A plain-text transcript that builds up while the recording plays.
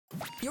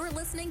You're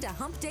listening to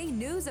Hump Day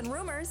News and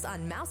Rumors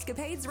on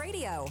Mousecapades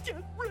Radio.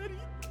 Get ready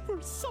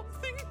for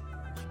something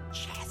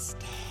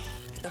majestic.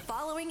 The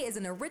following is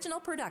an original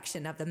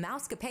production of the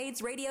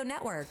Mousecapades Radio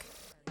Network.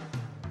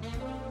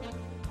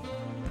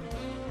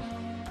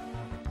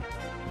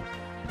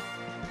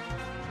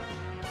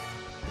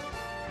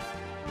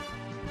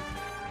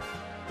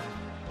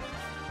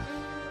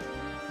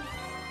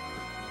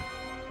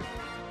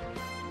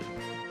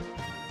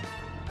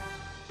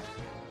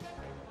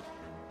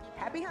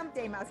 Happy Hump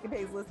Day,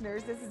 Mousecapades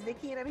listeners. This is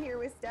Vicki, and I'm here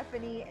with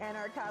Stephanie and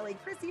our colleague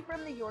Chrissy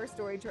from the Your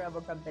Story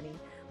Travel Company.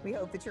 We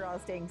hope that you're all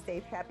staying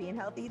safe, happy, and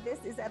healthy. This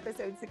is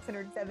episode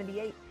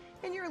 678,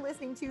 and you're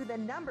listening to the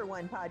number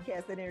one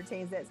podcast that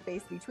entertains that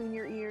space between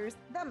your ears,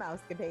 the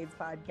Mousecapades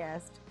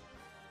Podcast.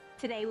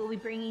 Today, we'll be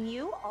bringing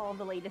you all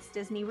the latest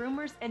Disney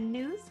rumors and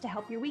news to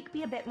help your week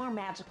be a bit more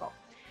magical.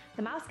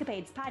 The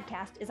Mousecapades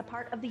Podcast is a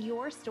part of the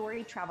Your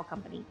Story Travel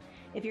Company.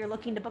 If you're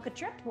looking to book a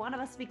trip, one of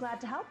us will be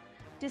glad to help.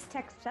 Just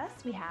text us.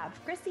 We have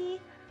Chrissy,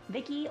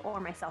 Vicki, or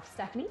myself,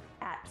 Stephanie,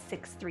 at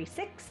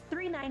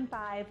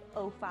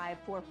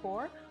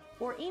 636-395-0544,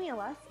 or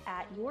email us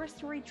at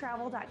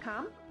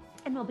yourstorytravel.com,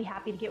 and we'll be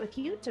happy to get with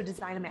you to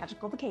design a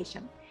magical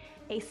vacation.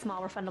 A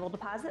small refundable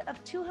deposit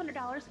of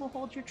 $200 will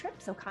hold your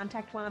trip, so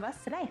contact one of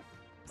us today.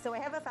 So I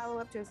have a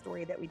follow-up to a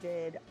story that we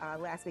did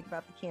last week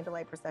about the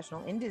Candlelight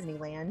Processional in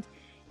Disneyland.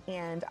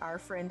 And our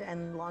friend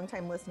and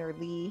longtime listener,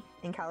 Lee,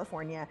 in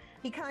California,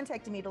 he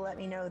contacted me to let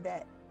me know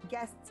that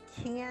guests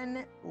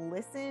can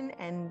listen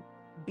and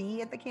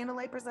be at the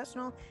Candlelight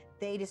Processional.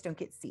 They just don't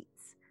get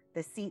seats.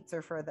 The seats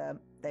are for the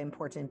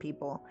important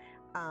people.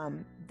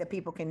 The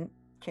people can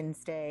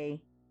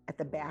stay at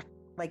the back,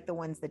 like the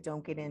ones that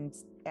don't get in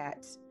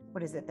at,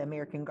 what is it, the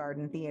American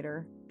Garden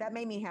Theater. That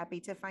made me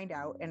happy to find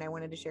out, and I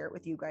wanted to share it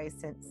with you guys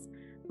since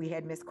we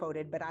had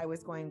misquoted, but I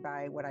was going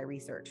by what I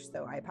researched.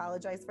 So I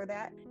apologize for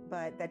that,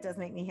 but that does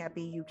make me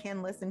happy. You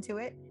can listen to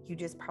it. You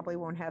just probably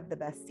won't have the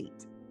best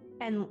seat.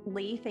 And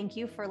Lee, thank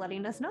you for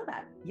letting us know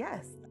that.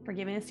 Yes. For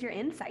giving us your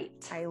insight.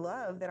 I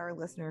love that our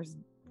listeners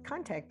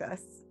contact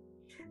us.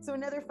 So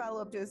another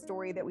follow-up to a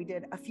story that we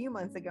did a few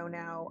months ago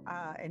now,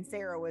 and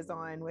Sarah was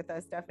on with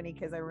us, Stephanie,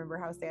 because I remember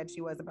how sad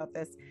she was about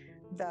this.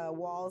 The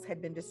walls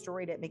had been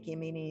destroyed at Mickey and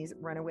Minnie's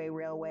Runaway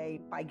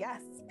Railway by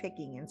guests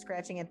picking and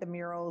scratching at the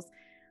murals.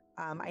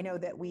 I know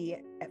that we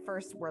at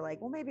first were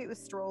like, well, maybe it was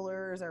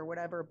strollers or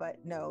whatever, but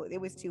no, it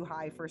was too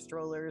high for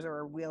strollers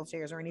or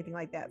wheelchairs or anything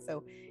like that.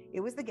 So it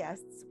was the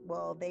guests.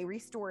 Well, they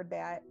restored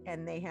that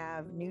and they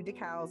have new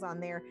decals on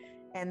there,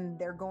 and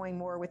they're going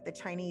more with the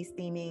Chinese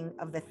theming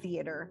of the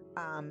theater.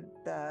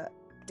 The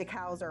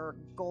decals are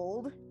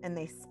gold and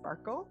they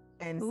sparkle.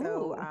 And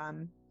so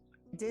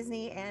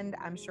Disney and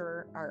I'm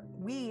sure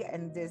we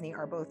and Disney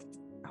are both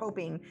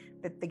hoping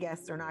that the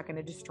guests are not going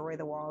to destroy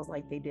the walls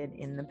like they did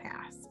in the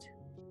past.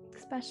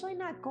 Especially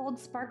not gold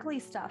sparkly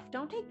stuff.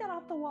 Don't take that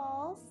off the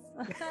walls.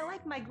 I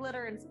like my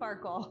glitter and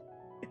sparkle.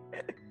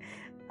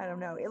 I don't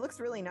know. It looks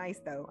really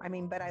nice though. I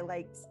mean, but I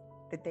liked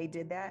that they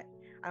did that.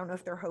 I don't know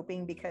if they're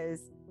hoping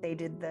because they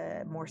did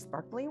the more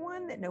sparkly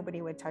one that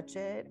nobody would touch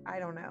it. I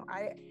don't know.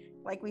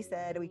 Like we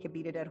said, we could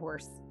beat a dead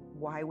horse.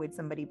 Why would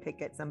somebody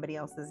pick at somebody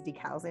else's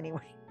decals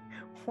anyway?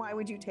 Why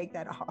would you take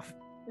that off?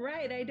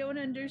 Right. I don't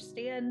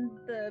understand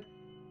the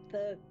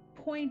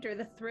point or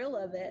the thrill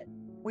of it.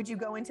 Would you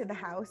go into the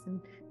house and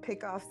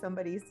pick off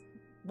somebody's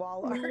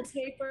wall art?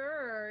 Paper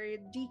or a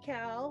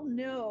decal?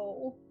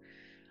 No.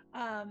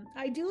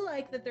 I do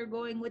like that they're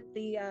going with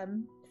the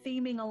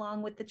theming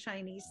along with the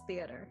Chinese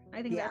theater.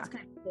 I think that's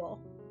kind of cool.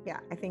 Yeah,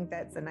 I think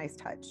that's a nice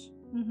touch.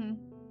 Mm-hmm.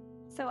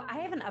 So I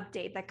have an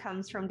update that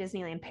comes from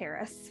Disneyland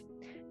Paris,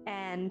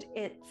 and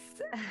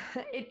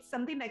it's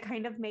something that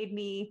kind of made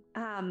me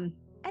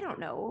I don't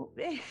know.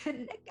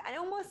 I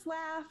almost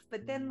laugh,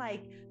 but then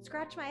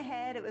scratch my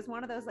head. It was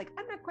one of those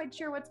I'm not quite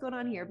sure what's going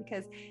on here,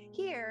 because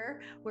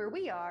here where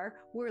we are,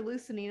 we're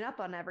loosening up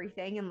on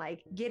everything and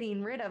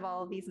getting rid of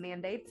all of these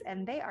mandates,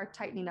 and they are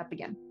tightening up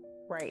again.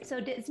 Right.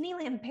 So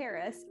Disneyland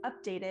Paris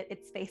updated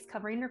its face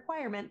covering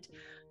requirement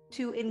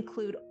to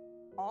include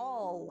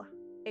all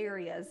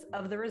areas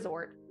of the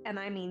resort, and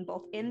I mean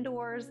both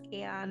indoors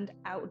and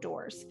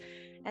outdoors.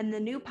 And the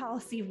new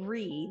policy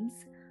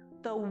reads,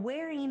 the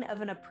wearing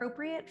of an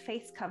appropriate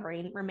face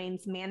covering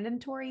remains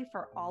mandatory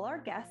for all our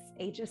guests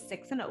ages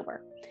 6 and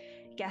over.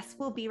 Guests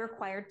will be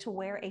required to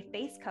wear a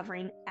face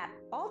covering at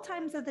all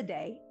times of the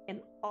day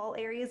in all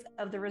areas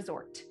of the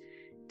resort: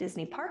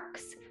 Disney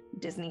parks,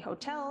 Disney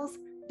hotels,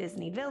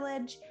 Disney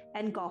Village,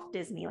 and Golf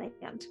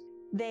Disneyland.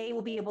 They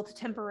will be able to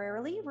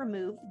temporarily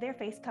remove their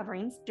face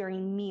coverings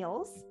during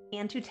meals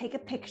and to take a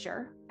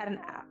picture at the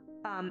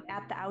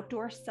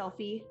outdoor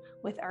selfie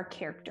with our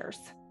characters.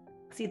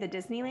 See the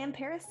Disneyland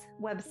Paris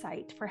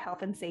website for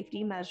health and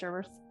safety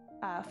measures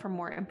for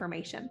more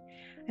information.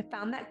 I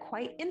found that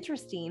quite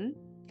interesting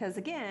because,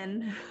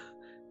 again,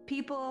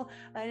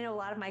 I know a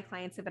lot of my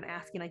clients have been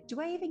asking,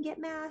 do I even get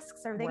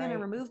masks? Are they going to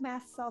remove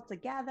masks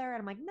altogether? And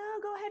I'm like, no,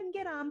 go ahead and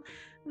get them.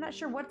 I'm not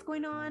sure what's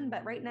going on,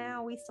 but right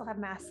now we still have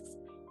masks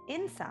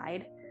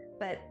inside,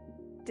 but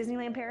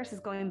Disneyland Paris is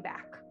going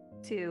back.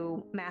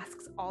 to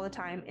masks all the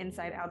time,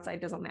 inside, outside,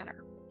 doesn't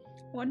matter.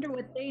 Wonder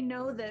what they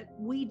know that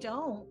we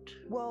don't.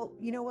 Well,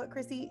 you know what,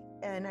 Chrissy?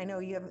 And I know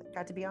you haven't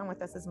got to be on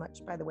with us as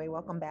much, by the way.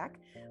 Welcome back.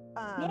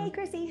 Yay,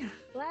 Chrissy.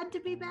 Glad to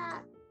be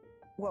back.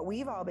 What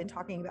we've all been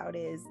talking about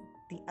is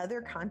the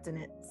other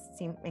continents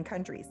and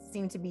countries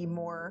seem to be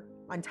more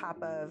on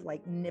top of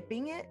like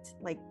nipping it,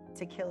 like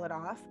to kill it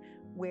off,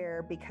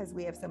 where because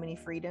we have so many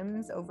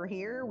freedoms over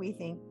here, we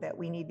think that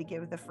we need to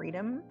give the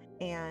freedom.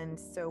 And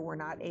so we're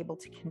not able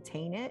to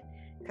contain it.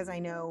 Because I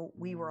know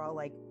we were all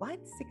like, what?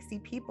 60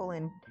 people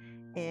in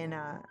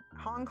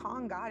Hong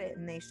Kong got it,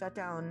 and they shut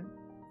down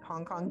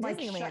Hong Kong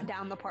Disneyland. Shut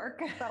down the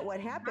park. But what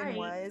happened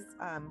was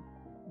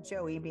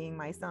Joey, being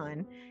my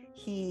son,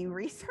 he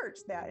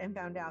researched that and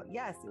found out,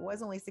 yes, it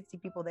was only 60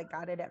 people that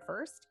got it at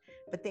first,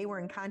 but they were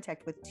in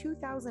contact with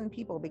 2,000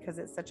 people because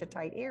it's such a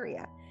tight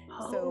area.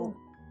 Oh. So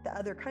the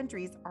other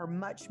countries are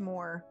much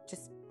more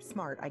just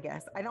smart, I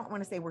guess. I don't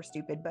want to say we're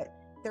stupid, but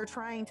they're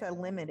trying to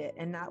limit it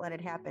and not let it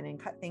happen and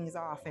cut things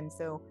off. And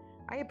so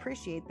I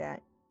appreciate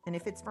that. And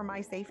if it's for my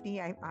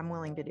safety, I'm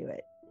willing to do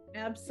it.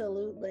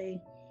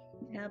 Absolutely.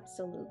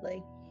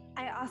 Absolutely.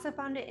 I also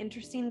found it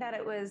interesting that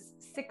it was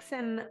 6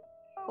 and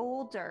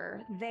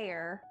older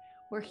there,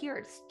 where here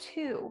it's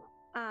 2.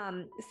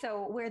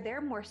 So where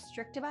they're more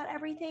strict about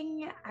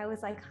everything, I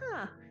was like,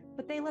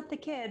 but they let the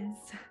kids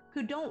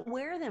who don't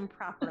wear them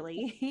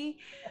properly,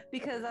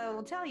 because I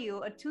will tell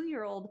you, a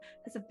 2-year-old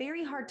has a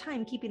very hard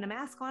time keeping a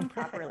mask on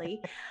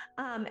properly.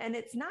 And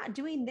it's not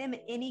doing them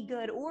any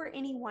good or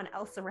anyone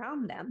else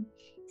around them.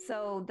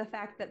 So the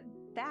fact that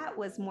that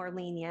was more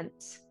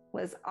lenient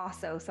was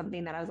also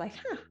something that I was like,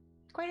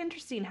 quite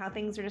interesting how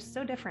things are just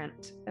so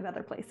different at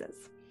other places.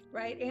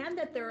 Right. And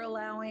that they're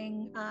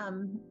allowing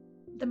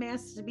the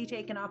masks to be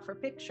taken off for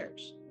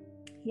pictures.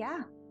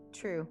 Yeah.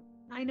 True.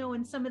 I know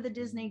in some of the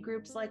Disney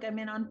groups, like I'm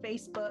in on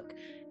Facebook,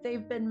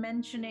 they've been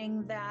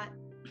mentioning that,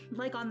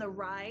 like on the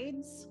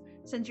rides,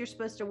 since you're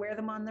supposed to wear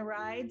them on the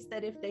rides,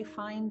 that if they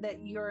find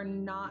that you're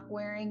not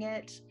wearing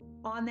it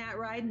on that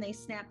ride and they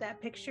snap that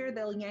picture,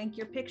 they'll yank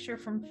your picture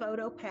from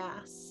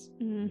PhotoPass.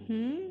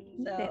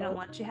 Mm-hmm. So, they don't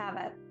want you to have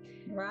it.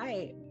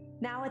 Right.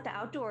 Now at the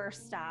outdoor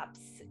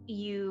stops,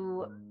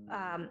 you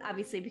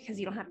obviously, because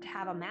you don't have to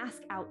have a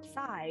mask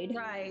outside.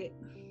 Right.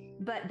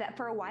 But that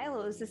for a while,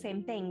 it was the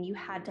same thing. You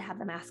had to have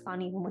the mask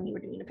on even when you were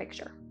doing a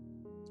picture.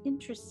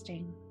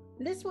 Interesting.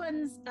 This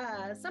one's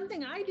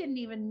something I didn't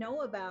even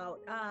know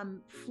about.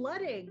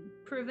 Flooding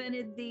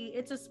prevented the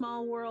It's a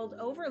Small World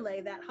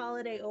overlay, that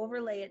holiday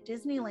overlay at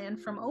Disneyland,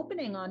 from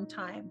opening on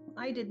time.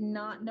 I did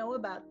not know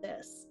about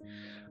this.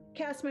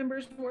 Cast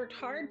members worked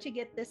hard to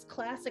get this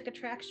classic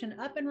attraction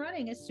up and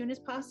running as soon as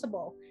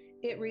possible.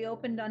 It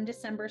reopened on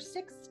December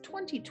 6,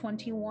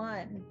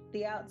 2021.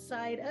 The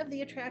outside of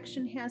the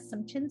attraction has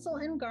some tinsel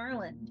and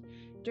garland.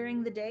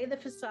 During the day, the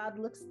facade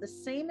looks the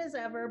same as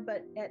ever,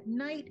 but at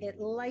night it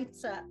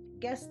lights up.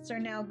 Guests are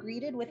now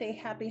greeted with a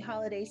Happy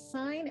Holiday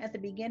sign at the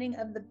beginning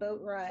of the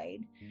boat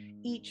ride.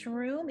 Each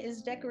room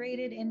is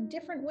decorated in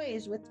different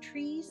ways with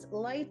trees,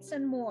 lights,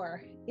 and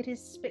more. It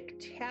is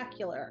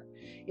spectacular.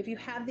 If you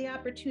have the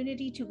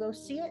opportunity to go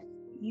see it,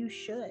 you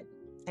should.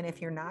 And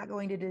if you're not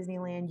going to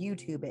Disneyland,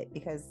 YouTube it,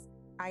 because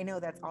I know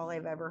that's all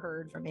I've ever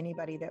heard from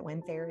anybody that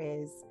went there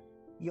is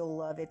you'll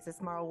love It's a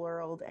Small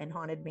World and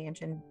Haunted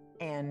Mansion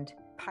and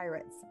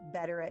Pirates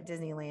better at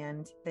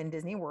Disneyland than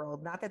Disney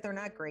World. Not that they're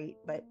not great,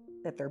 but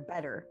that they're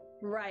better.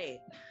 Right.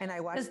 And I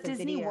watched Does the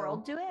Disney video.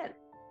 World do it?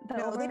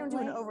 No, they don't do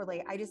an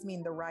overlay. I just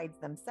mean the rides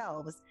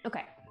themselves.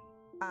 Okay.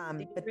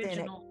 The But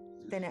original.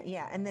 then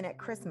at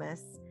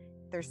Christmas,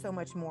 there's so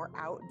much more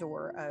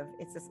outdoor of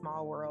It's a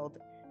Small World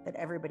that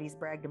everybody's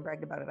bragged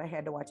about it. I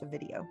had to watch a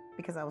video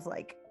because I was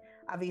like,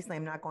 obviously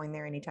I'm not going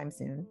there anytime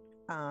soon.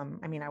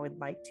 I mean, I would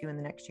like to in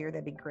the next year.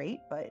 That'd be great,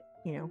 but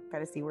got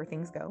to see where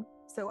things go.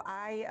 So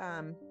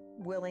I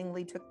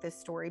willingly took this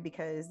story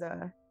because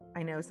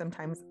I know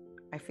sometimes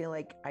I feel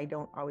like I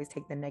don't always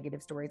take the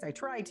negative stories. I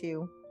try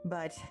to,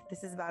 but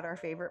this is about our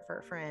favorite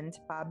friend,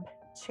 Bob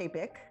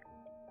Chapek.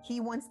 He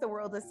wants the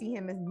world to see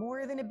him as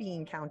more than a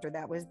bean counter.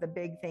 That was the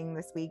big thing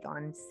this week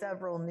on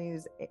several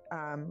news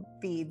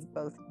feeds,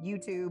 both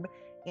YouTube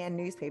and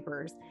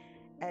newspapers,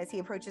 as he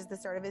approaches the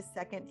start of his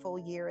second full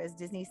year as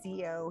Disney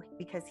CEO,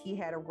 because he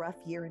had a rough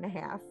year and a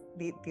half.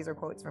 These are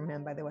quotes from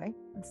him, by the way.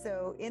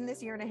 So in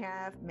this year and a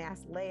half,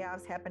 mass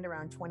layoffs happened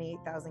around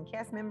 28,000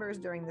 cast members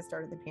during the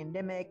start of the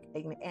pandemic,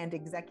 and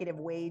executive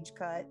wage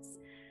cuts,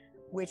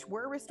 which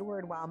were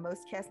restored while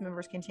most cast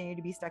members continue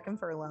to be stuck in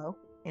furlough.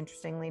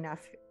 Interestingly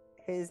enough,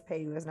 his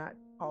pay was not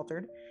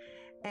altered,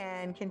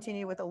 and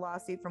continue with a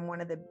lawsuit from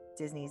one of the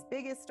Disney's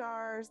biggest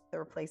stars, the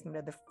replacement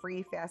of the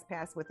free Fast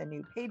Pass with a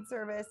new paid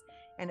service,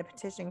 and a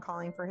petition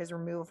calling for his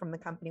removal from the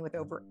company with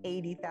over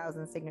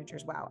 80,000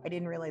 signatures. Wow, I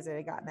didn't realize it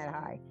had gotten that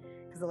high,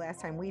 because the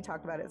last time we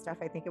talked about it stuff,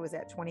 I think it was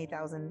at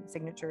 20,000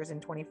 signatures in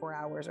 24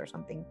 hours or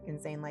something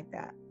insane like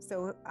that.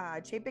 So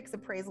Chapek's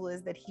appraisal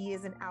is that he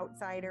is an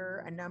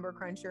outsider, a number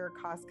cruncher,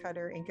 cost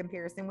cutter in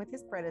comparison with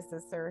his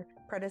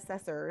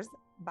predecessors,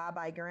 Bob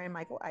Iger and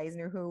Michael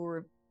Eisner, who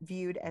were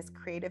viewed as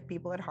creative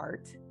people at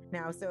heart.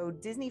 Now, so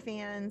Disney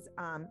fans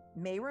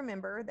may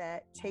remember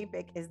that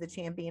Chapek is the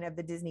champion of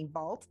the Disney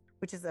Vault,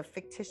 which is a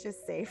fictitious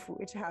safe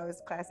which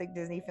housed classic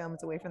Disney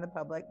films away from the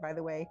public. By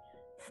the way,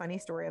 funny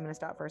story, I'm going to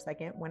stop for a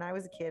second. When I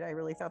was a kid, I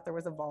really thought there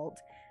was a vault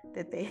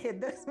that they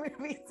hid those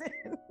movies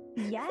in.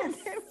 Yes. And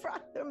then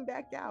brought them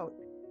back out.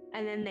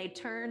 And then they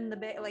turn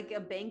like a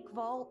bank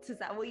vault. Is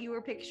that what you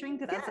were picturing?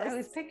 Because that's what I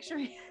was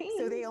picturing.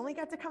 So they only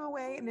got to come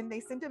away, and then they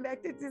sent him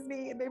back to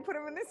Disney, and they put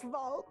him in this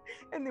vault,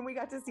 and then we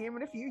got to see him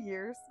in a few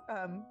years.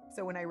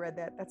 So when I read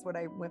that, that's what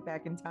I went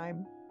back in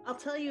time. I'll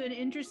tell you an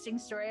interesting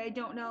story. I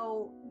don't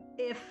know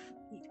if,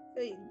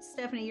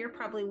 Stephanie, you're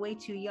probably way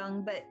too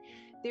young, but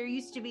there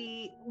used to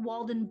be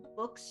Walden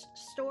Books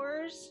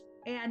stores,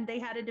 and they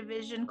had a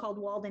division called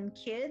Walden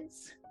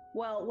Kids.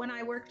 Well, when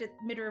I worked at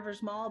Mid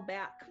Rivers Mall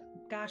back,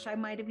 gosh, I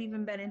might have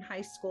even been in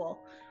high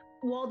school,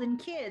 Walden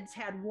Kids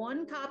had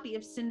one copy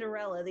of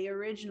Cinderella, the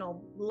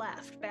original,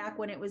 left back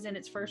when it was in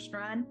its first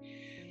run.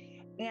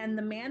 And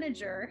the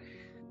manager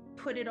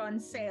put it on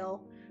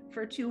sale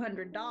for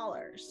 $200.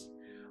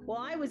 Well,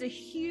 I was a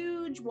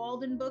huge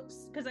Walden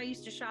Books, because I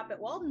used to shop at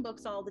Walden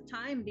Books all the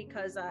time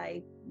because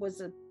I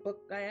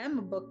am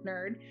a book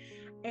nerd.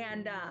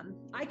 And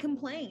I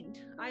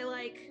complained.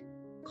 I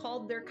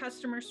called their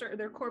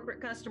their corporate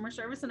customer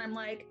service, and I'm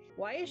like,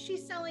 why is she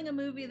selling a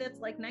movie that's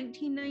like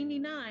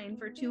 $19.99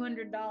 for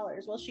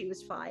 $200? Well, she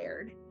was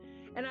fired.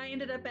 And I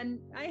ended up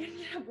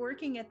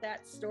working at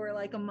that store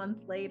like a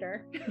month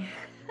later.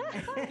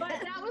 But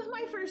that was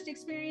my first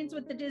experience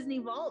with the Disney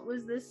Vault,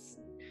 was this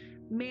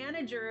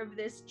manager of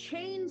this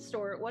chain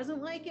store. It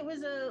wasn't like it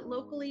was a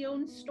locally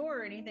owned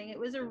store or anything. It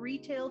was a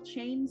retail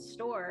chain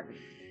store.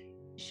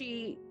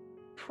 She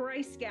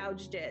price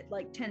gouged it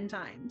like 10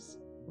 times.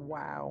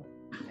 Wow.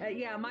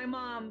 Yeah, my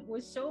mom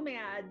was so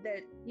mad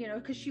that,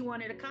 because she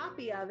wanted a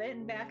copy of it.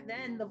 And back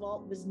then the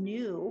vault was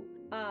new.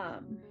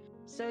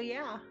 So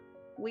yeah,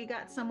 we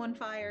got someone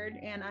fired,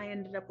 and I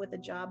ended up with a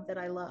job that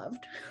I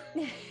loved.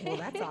 Well,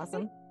 that's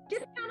awesome.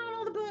 Discount on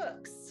all the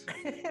books.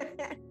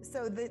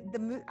 So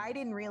I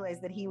didn't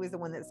realize that he was the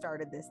one that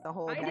started this.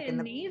 I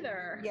didn't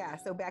either. Yeah,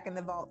 so back in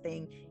the vault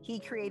thing, he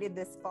created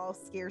this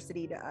false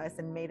scarcity to us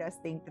and made us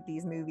think that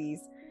these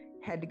movies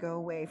had to go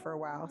away for a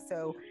while.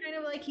 So kind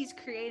of like he's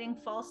creating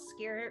false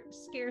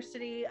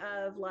scarcity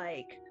of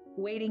like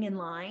waiting in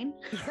line.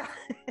 Yeah.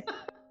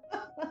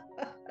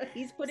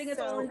 He's putting us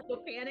all into a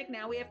panic.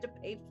 Now we have to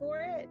pay for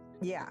it.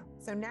 Yeah.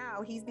 So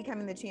now he's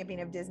becoming the champion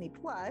of Disney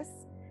Plus,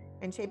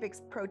 and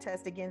Chapek's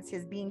protest against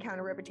his bean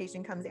counter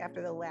reputation comes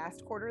after the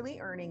last quarterly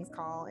earnings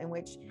call, in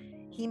which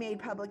he made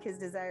public his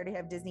desire to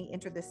have Disney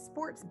enter the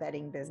sports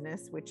betting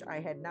business, which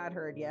I had not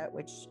heard yet,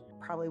 which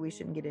probably we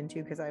shouldn't get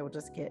into because I will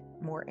just get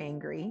more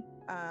angry.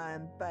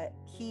 But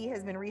he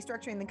has been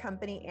restructuring the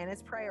company and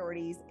its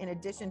priorities, in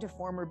addition to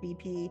former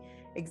BP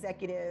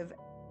executive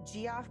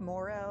Geoff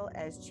Morrell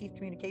as Chief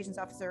Communications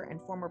Officer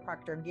and former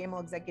Procter & Gamble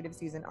executive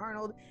Susan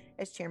Arnold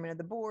as Chairman of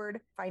the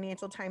Board.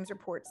 Financial Times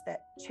reports that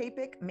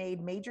Chapek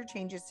made major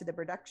changes to the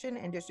production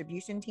and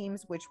distribution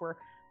teams, which were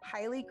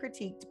highly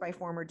critiqued by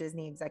former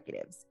Disney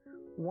executives.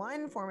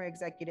 One former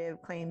executive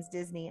claims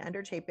Disney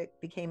under Chapek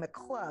became a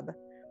club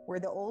where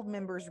the old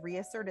members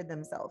reasserted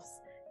themselves.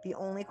 The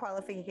only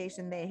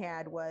qualification they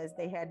had was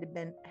they had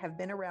to have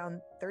been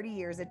around 30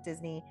 years at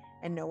Disney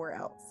and nowhere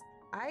else.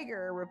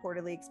 Iger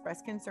reportedly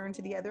expressed concern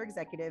to the other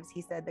executives.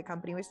 He said the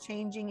company was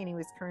changing and he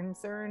was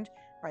concerned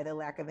by the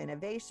lack of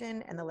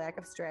innovation and the lack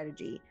of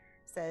strategy,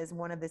 says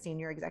one of the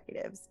senior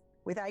executives.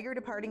 With Iger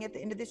departing at the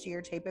end of this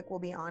year, Chapek will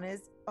be on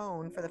his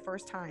own for the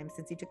first time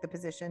since he took the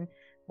position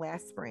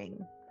last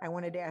spring. I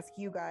wanted to ask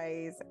you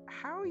guys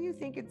how you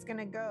think it's going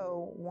to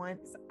go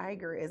once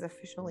Iger is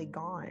officially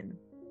gone.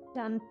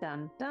 Dun,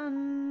 dun,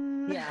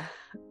 dun. Yeah.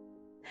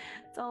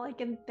 That's all I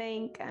can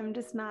think. I'm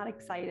just not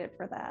excited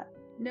for that.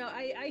 No,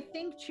 I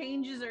think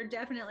changes are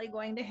definitely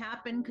going to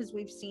happen because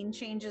we've seen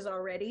changes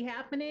already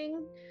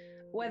happening.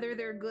 Whether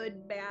they're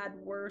good, bad,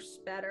 worse,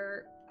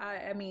 better,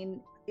 I mean,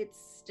 it's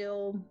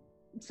still,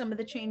 some of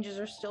the changes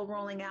are still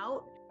rolling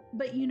out.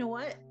 But you know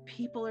what?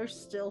 People are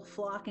still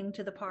flocking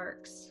to the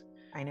parks.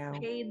 I know.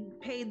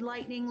 Paid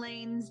lightning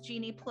lanes,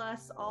 Genie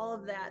Plus, all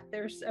of that.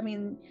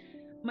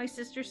 My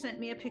sister sent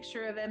me a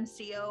picture of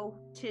MCO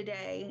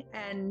today,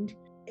 and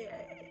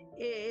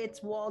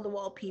it's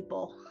wall-to-wall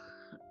people.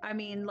 I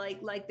mean,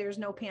 like there's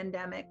no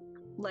pandemic,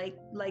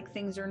 like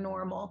things are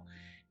normal.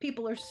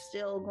 People are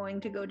still going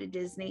to go to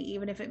Disney,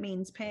 even if it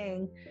means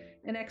paying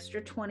an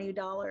extra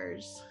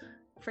 $20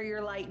 for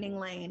your lightning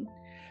lane.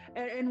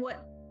 And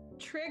what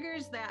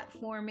triggers that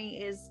for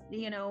me is,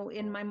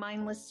 in my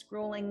mindless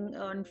scrolling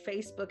on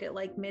Facebook at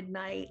like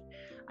midnight,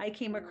 I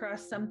came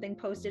across something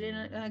posted in,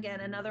 again,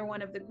 another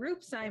one of the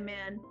groups I'm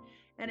in,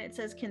 and it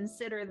says,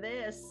 consider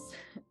this,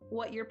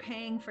 what you're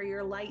paying for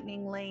your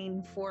lightning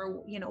lane for,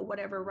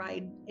 whatever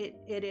ride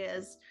it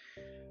is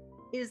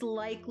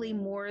likely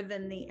more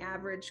than the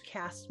average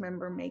cast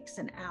member makes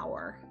an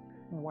hour.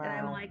 Wow. And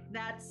I'm like,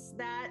 that's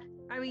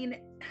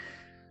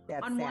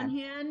on sad. one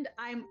hand,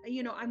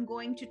 I'm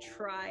going to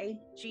try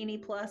Genie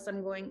Plus.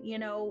 I'm going,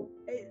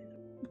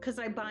 because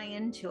I buy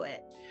into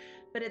it.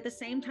 But at the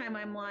same time,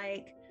 I'm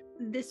like,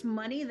 this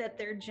money that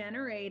they're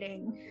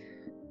generating,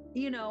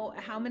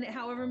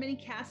 however many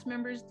cast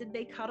members did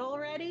they cut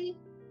already?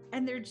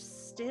 And they're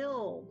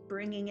still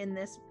bringing in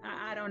this,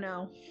 I don't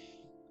know.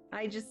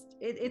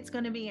 It's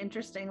going to be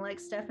interesting. Like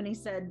Stephanie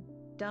said,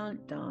 dun,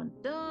 dun,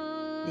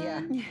 dun.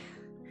 Yeah.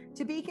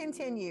 To be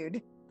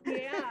continued.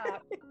 Yeah.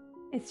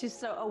 It's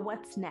just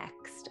what's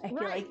next? I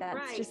feel like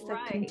that's just a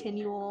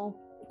continual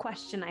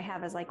question I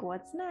have is like,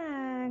 what's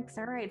next?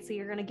 All right. So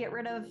you're going to get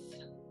rid of.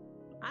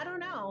 I don't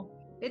know.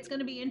 It's going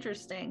to be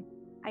interesting.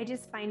 I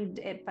just find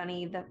it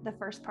funny, the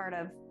first part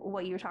of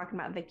what you were talking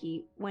about,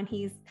 Vicky, when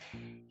he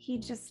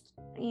just,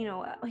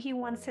 he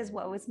wants his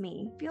woe is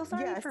me. Feel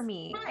sorry for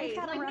me. Right. I've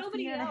had like a rough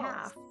nobody year else. and a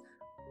half.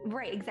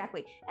 Right,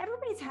 exactly.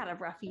 Everybody's had a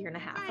rough year and a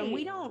half, and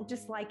we don't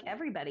dislike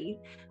everybody,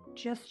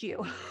 just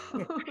you.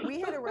 We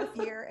had a rough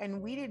year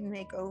and we didn't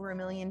make over $1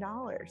 million.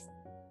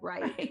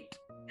 Right.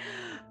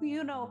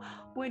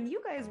 When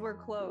you guys were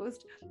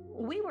closed,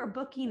 we were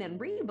booking and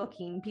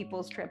rebooking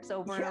people's trips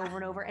over and over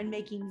and over and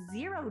making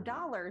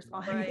 $0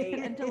 on it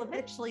until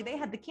eventually they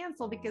had to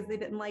cancel because they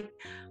didn't like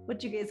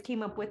what you guys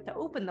came up with to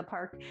open the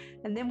park.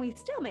 And then we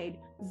still made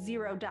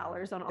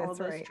 $0 on all of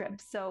those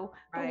trips. So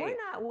but we're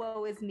not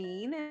woe is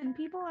mean and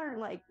people aren't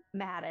like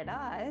mad at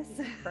us.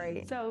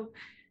 Right. So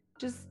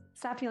just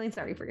stop feeling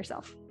sorry for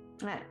yourself.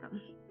 I don't know.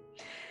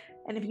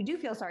 And if you do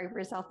feel sorry for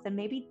yourself, then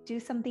maybe do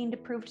something to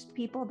prove to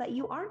people that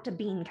you aren't a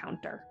bean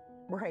counter.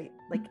 Right.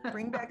 Like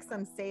bring back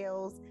some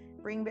sales,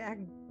 bring back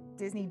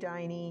Disney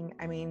dining.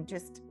 I mean,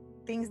 just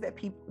things that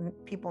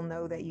people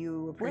know that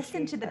you appreciate.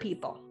 Listen to the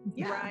people.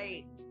 Yeah.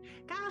 Right.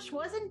 Gosh,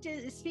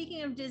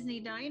 speaking of Disney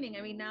dining,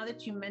 I mean, now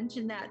that you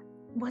mentioned that,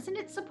 wasn't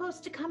it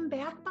supposed to come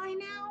back by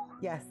now?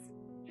 Yes.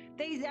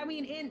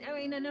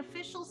 In an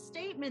official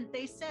statement,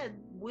 they said,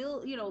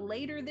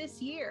 later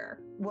this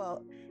year.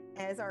 Well,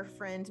 as our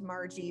friend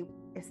Margie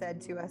said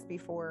to us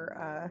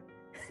before,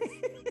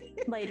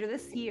 later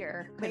this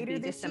year, later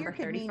this December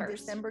year could 31st. mean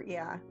December,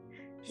 yeah.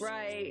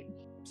 Right.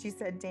 She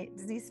said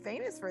Disney's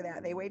famous for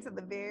that. They wait till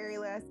the very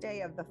last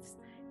day of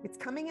it's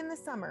coming in the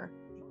summer.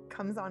 It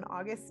comes on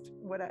August,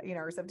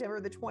 or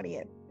September the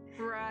 20th.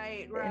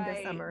 Right. In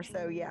the summer.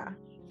 So yeah.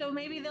 So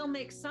maybe they'll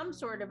make some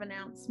sort of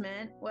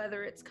announcement,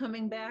 whether it's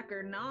coming back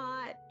or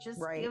not.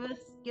 Just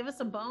give us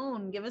a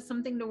bone, give us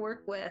something to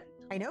work with.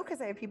 I know, because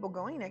I have people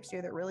going next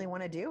year that really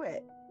want to do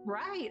it.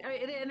 Right.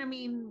 And I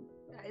mean,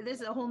 this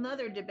is a whole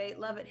nother debate,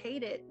 love it,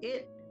 hate it.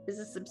 It is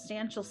a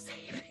substantial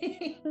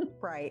saving.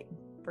 Right.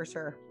 For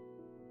sure.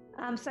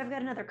 So I've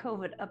got another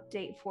COVID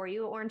update for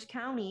you. Orange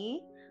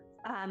County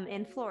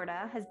in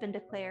Florida has been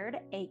declared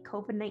a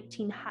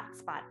COVID-19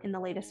 hotspot in the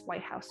latest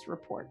White House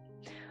report.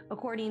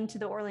 According to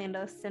the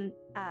Orlando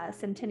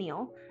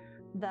Sentinel,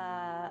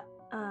 the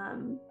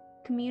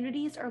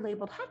communities are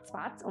labeled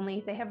hotspots only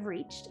if they have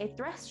reached a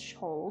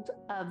threshold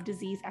of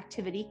disease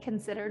activity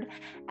considered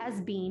as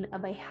being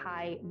of a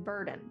high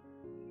burden.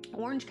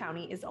 Orange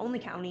County is the only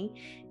county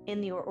in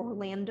the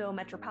Orlando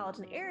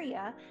metropolitan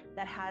area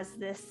that has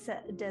this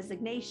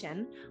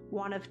designation,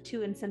 one of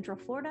 2 in Central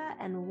Florida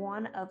and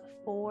one of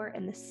 4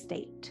 in the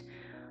state.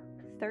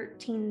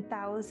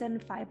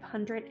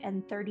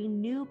 13,530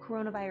 new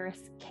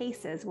coronavirus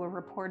cases were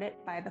reported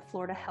by the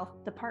Florida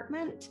Health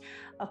Department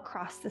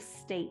across the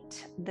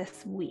state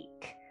this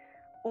week.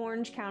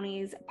 Orange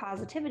County's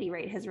positivity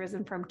rate has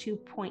risen from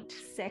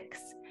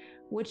 2.6,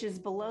 which is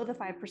below the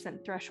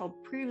 5%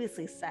 threshold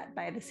previously set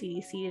by the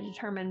CDC to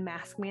determine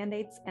mask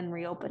mandates and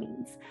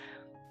reopenings.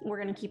 We're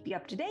going to keep you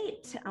up to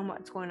date on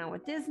what's going on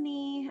with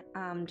Disney.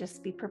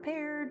 Just be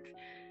prepared.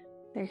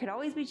 There could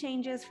always be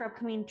changes for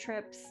upcoming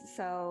trips,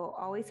 so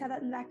always have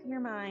that in the back of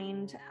your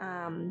mind,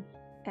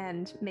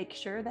 and make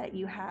sure that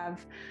you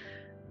have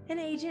an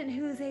agent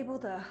who is able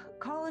to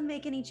call and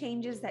make any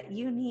changes that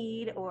you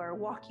need or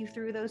walk you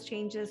through those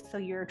changes so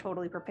you're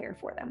totally prepared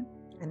for them.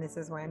 And this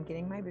is why I'm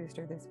getting my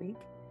booster this week.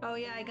 Oh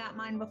yeah, I got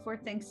mine before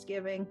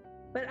Thanksgiving.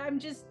 But I'm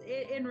just,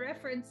 in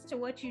reference to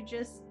what you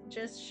just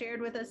shared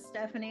with us,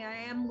 Stephanie, I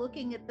am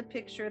looking at the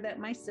picture that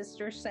my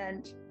sister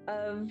sent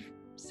of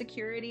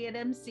security at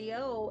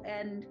MCO,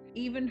 and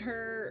even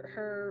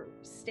her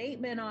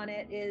statement on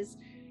it is,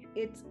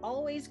 it's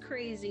always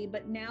crazy,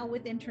 but now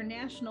with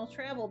international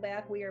travel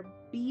back, we are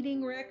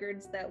beating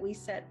records that we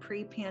set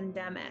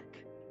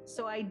pre-pandemic.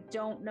 So I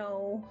don't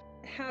know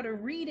how to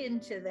read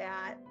into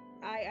that.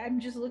 I'm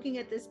just looking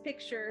at this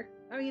picture.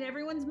 I mean,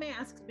 everyone's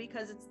masked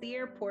because it's the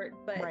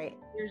airport, but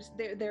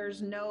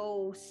there's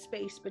no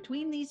space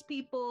between these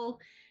people.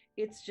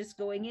 It's just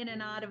going in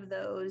and out of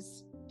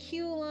those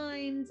queue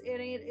lines.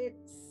 And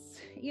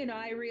it's,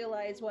 I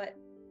realize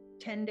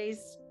 10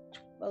 days,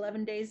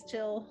 11 days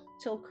till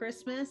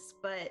Christmas,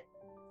 but.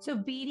 So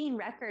beating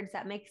records,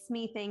 that makes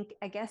me think,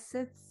 I guess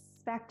it's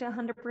back to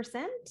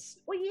 100%.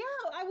 Well,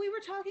 yeah, we were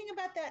talking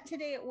about that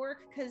today at work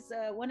because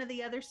one of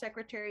the other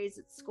secretaries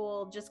at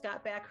school just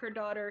got back. Her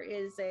daughter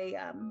is a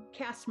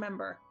cast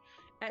member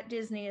at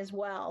Disney as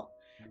well.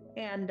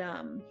 And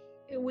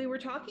we were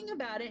talking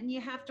about it, and you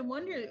have to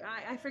wonder,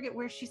 I forget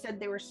where she said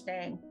they were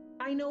staying.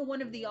 I know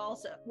one of the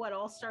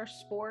All-Star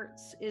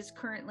Sports is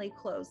currently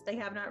closed. They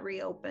have not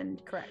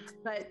reopened. Correct.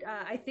 But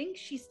I think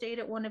she stayed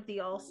at one of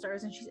the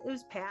All-Stars, and it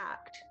was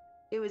packed.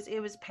 It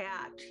was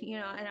packed, you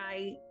know, and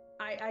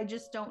I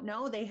just don't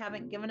know. They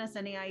haven't given us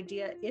any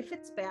idea if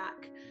it's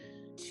back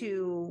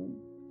to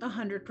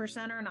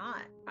 100% or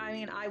not. I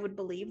mean, I would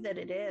believe that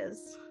it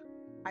is.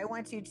 I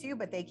want to too,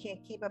 but they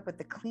can't keep up with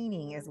the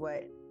cleaning is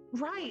what.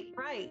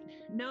 Right.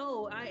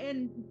 No,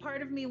 and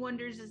part of me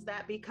wonders, is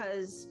that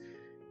because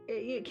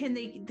can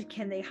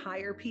they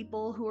hire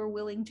people who are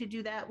willing to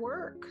do that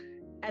work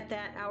at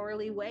that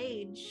hourly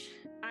wage?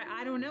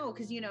 I don't know,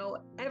 because, you know,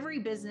 every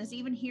business,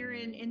 even here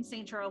in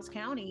St. Charles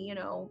County, you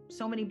know,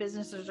 so many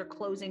businesses are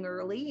closing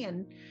early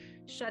and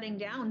shutting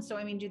down. So,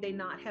 I mean, do they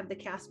not have the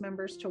cast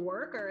members to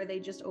work, or are they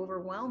just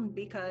overwhelmed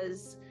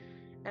because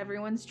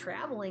everyone's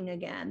traveling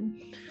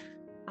again?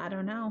 I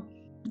don't know.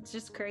 It's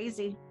just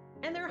crazy.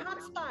 And they're a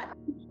hot spot.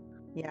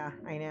 Yeah,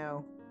 I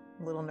know.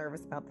 A little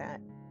nervous about that.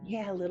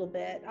 Yeah, a little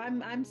bit.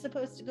 I'm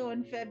supposed to go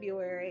in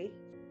February.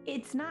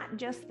 It's not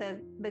just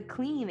the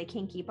cleaning they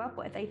can't keep up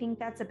with. I think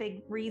that's a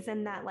big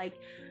reason that like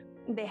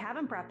they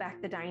haven't brought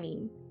back the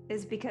dining,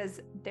 is because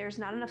there's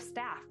not enough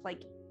staff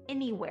like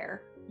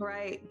anywhere,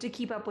 right, to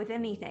keep up with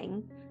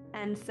anything.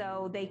 And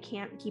so they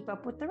can't keep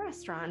up with the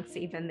restaurants,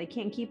 even. They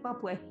can't keep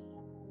up with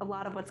a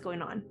lot of what's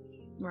going on.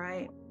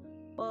 Right.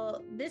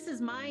 Well, this is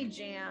my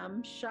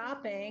jam,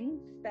 shopping.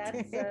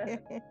 That's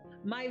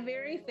my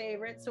very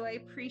favorite. So I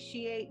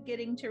appreciate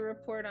getting to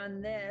report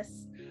on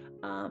this.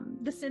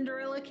 The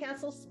Cinderella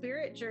Castle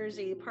Spirit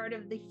jersey, part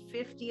of the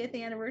 50th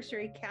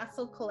anniversary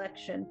Castle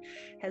collection,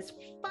 has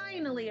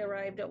finally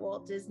arrived at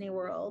Walt Disney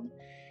World.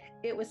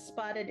 It was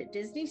spotted at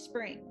Disney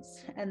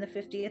Springs, and the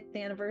 50th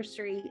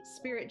anniversary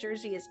Spirit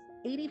jersey is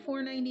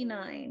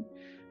 $84.99.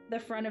 The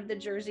front of the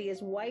jersey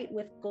is white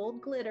with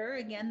gold glitter.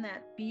 Again,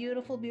 that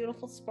beautiful,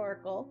 beautiful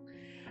sparkle.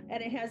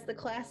 And it has the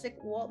classic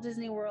Walt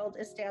Disney World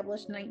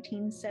established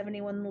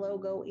 1971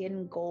 logo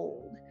in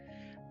gold.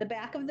 The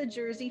back of the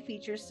jersey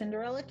features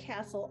Cinderella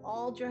Castle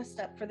all dressed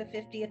up for the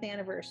 50th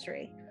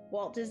anniversary.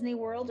 Walt Disney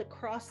World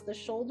across the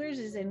shoulders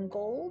is in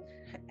gold,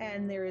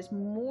 and there is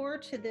more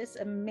to this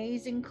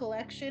amazing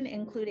collection,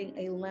 including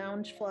a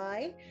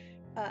Loungefly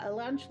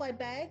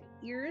bag,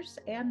 ears,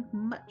 and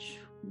much,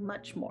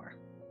 much more.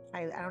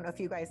 I don't know if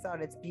you guys saw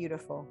it. It's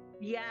beautiful.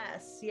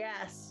 Yes.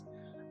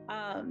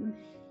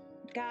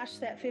 Gosh,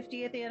 that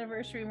 50th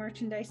anniversary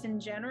merchandise in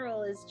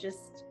general is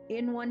just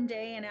in one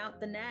day and out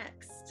the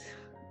next.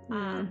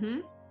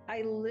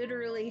 I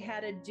literally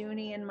had a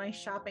Dooney in my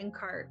shopping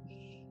cart,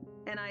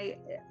 and I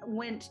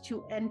went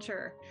to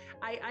enter.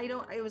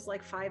 It was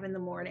like 5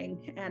 a.m,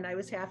 and I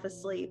was half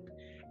asleep,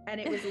 and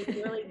it was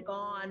literally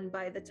gone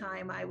by the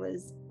time I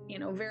was,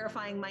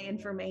 verifying my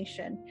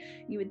information.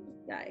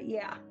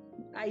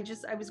 I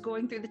was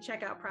going through the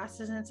checkout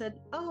process and it said,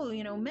 oh,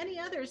 many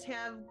others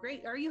have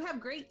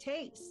great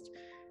taste.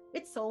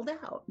 It's sold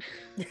out.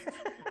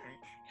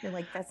 You're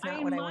like, that's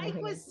not what I want to hear.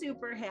 Mike was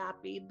super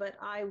happy, but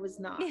I was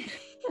not.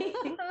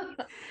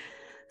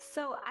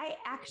 So I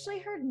actually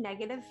heard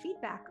negative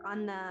feedback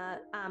on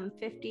the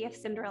 50th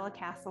Cinderella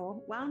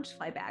Castle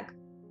Loungefly bag.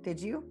 Did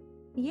you?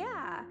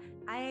 Yeah.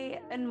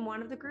 In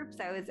one of the groups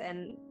I was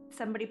in,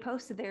 somebody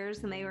posted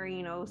theirs and they were,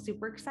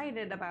 super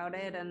excited about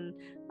it. And,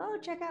 oh,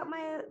 check out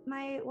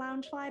my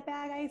Loungefly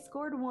bag. I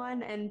scored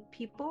 1, and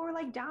people were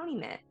like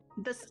downing it.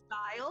 The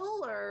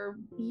style, or?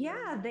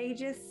 Yeah,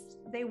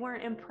 they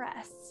weren't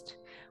impressed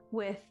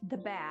with the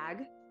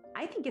bag.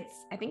 I think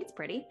it's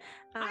pretty.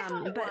 I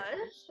thought it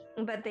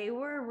was. But they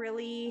were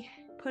really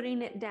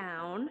putting it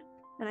down.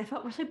 And I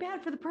felt really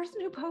bad for the person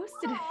who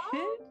posted it,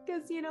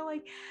 because, they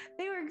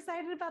were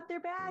excited about their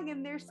bag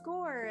and their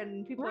score,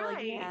 and people were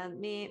like, yeah,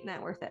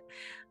 not worth it.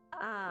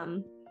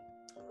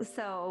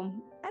 So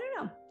I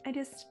don't know.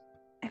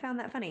 I found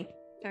that funny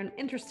and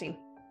interesting.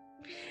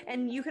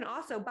 And you can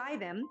also buy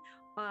them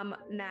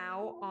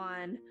now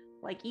on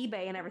like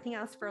eBay and everything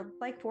else for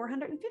like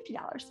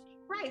 $450.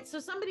 Right. So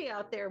somebody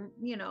out there,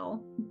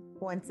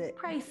 wants it.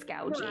 Price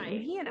gouging.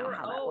 Right. You know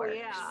how that works.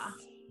 Yeah.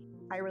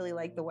 I really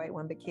like the white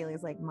one, but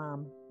Kaylee's like,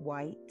 Mom,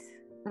 white?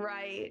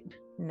 Right.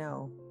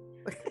 No.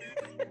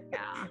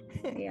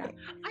 Yeah.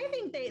 I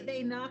think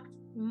they knocked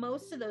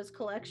most of those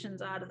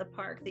collections out of the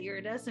park. The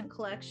iridescent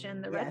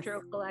collection, the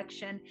retro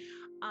collection.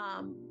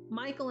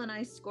 Michael and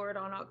I scored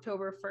on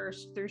October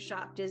 1st through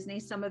Shop Disney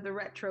some of the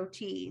retro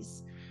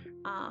tees.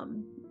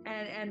 And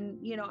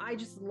I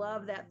just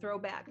love that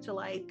throwback to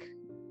like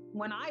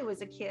when I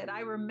was a kid. I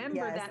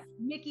remember that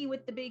Mickey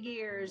with the big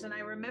ears, and I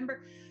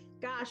remember,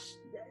 gosh,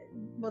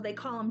 well, they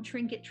call them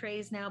trinket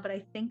trays now, but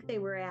I think they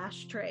were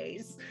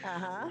ashtrays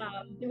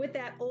with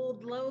that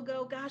old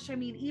logo. Gosh, I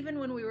mean, even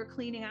when we were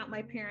cleaning out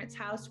my parents'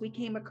 house, we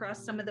came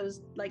across some of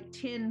those like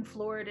tin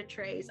Florida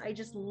trays. I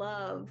just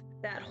love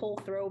that whole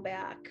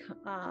throwback.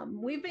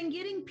 We've been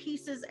getting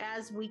pieces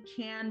as we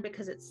can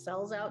because it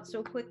sells out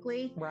so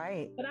quickly.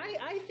 Right. But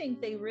I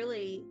think they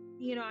really,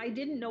 I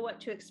didn't know what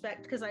to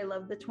expect because I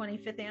love the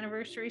 25th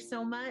anniversary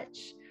so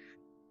much.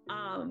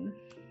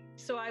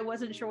 so I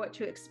wasn't sure what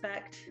to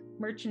expect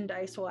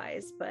merchandise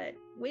wise, but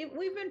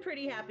we've been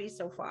pretty happy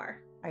so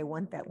far. I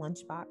want that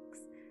lunchbox,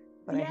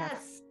 but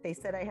yes, they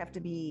said I have to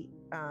be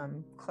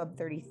Club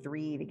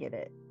 33 to get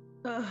it.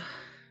 Ugh.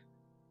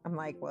 I'm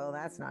like, well,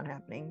 that's not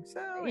happening.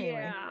 So anyway,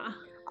 yeah,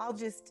 I'll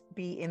just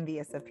be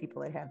envious of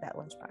people that have that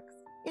lunchbox.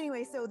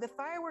 Anyway, so the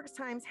fireworks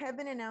times have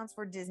been announced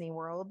for Disney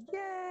World.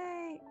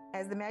 Yay!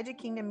 As the Magic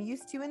Kingdom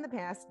used to in the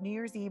past, New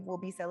Year's Eve will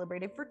be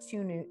celebrated for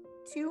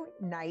two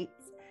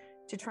nights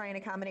to try and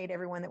accommodate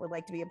everyone that would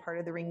like to be a part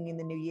of the ringing in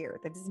the new year.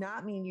 That does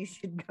not mean you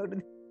should go to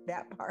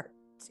that part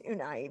 2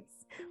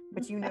 nights,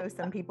 but you know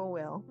some people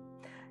will.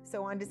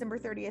 So on December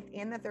 30th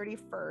and the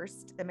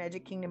 31st, the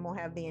Magic Kingdom will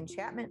have the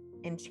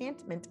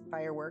Enchantment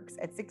fireworks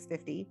at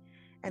 6:50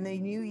 and the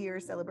New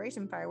Year's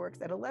celebration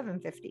fireworks at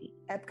 11:50.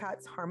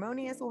 Epcot's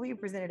Harmonious will be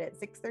presented at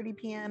 6:30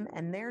 p.m.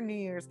 and their New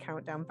Year's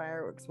countdown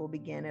fireworks will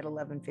begin at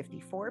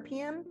 11:54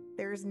 p.m.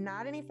 There's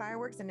not any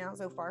fireworks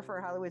announced so far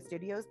for Hollywood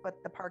Studios,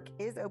 but the park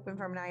is open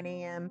from 9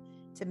 a.m.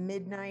 to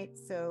midnight.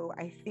 So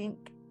I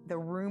think the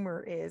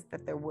rumor is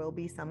that there will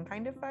be some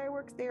kind of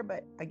fireworks there,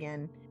 but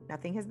again,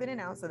 nothing has been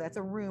announced, so that's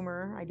a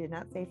rumor. I did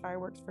not say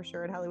fireworks for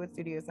sure at Hollywood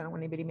Studios. I don't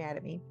want anybody mad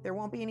at me. There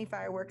won't be any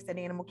fireworks at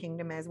Animal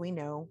Kingdom, as we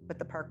know, but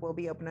the park will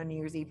be open on New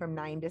Year's Eve from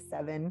 9 to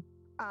 7.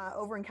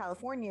 Over in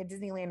California,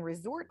 Disneyland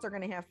resorts are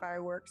going to have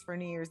fireworks for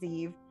New Year's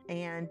Eve,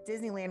 and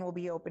Disneyland will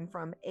be open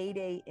from 8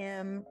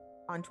 a.m.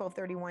 on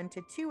 12/31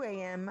 to 2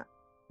 a.m.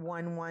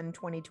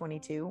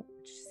 1/1/2022,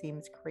 which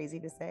seems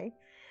crazy to say.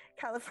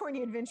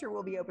 California Adventure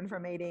will be open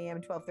from 8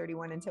 a.m.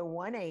 12/31 until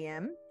 1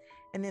 a.m.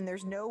 And then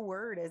there's no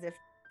word as if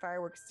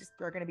fireworks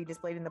are going to be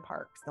displayed in the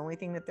parks. The only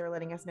thing that they're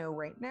letting us know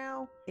right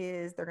now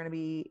is they're going to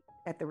be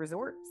at the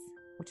resorts,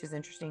 which is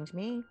interesting to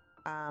me.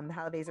 The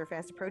holidays are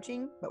fast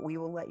approaching, but we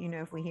will let you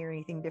know if we hear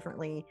anything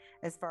differently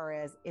as far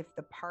as if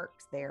the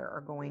parks there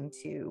are going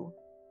to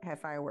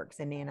have fireworks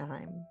in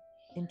Anaheim.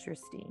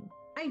 Interesting.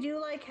 I do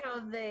like how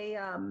they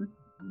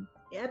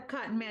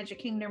Epcot and Magic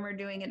Kingdom are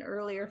doing an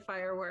earlier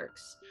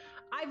fireworks.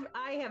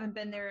 I haven't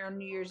been there on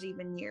New Year's Eve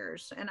in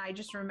years, and I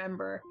just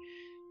remember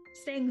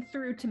staying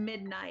through to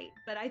midnight.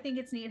 But I think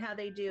it's neat how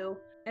they do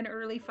an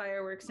early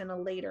fireworks and a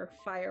later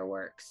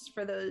fireworks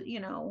for the,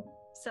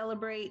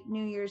 celebrate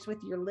New Year's with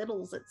your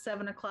littles at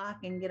 7 o'clock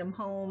and get them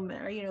home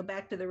or,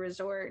 back to the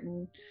resort.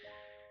 And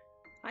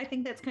I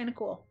think that's kind of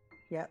cool.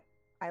 Yep.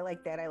 I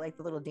like that. I like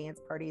the little dance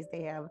parties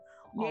they have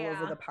all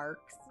over the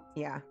parks.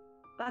 Yeah.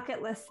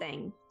 Bucket list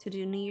thing to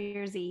do New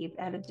Year's Eve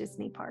at a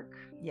Disney park.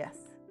 Yes.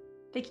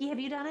 Vicki, have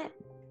you done it?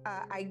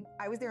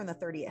 I was there on the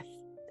 30th.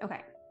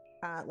 Okay.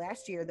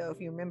 Last year, though, if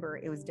you remember,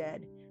 it was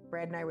dead.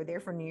 Brad and I were there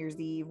for New Year's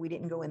Eve. We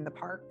didn't go in the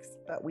parks,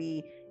 but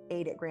we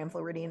ate at Grand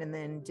Floridian and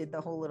then did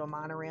the whole little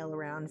monorail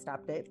around,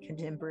 stopped at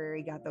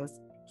Contemporary, got those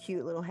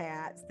cute little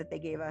hats that they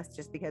gave us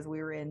just because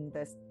we were in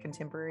this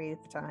Contemporary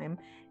at the time,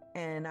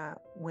 and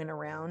went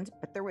around.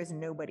 But there was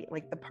nobody.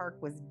 Like, the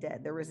park was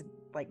dead. There was,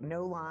 like,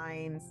 no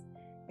lines.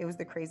 It was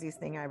the craziest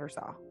thing I ever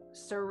saw.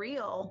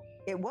 Surreal.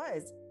 It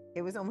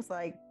was almost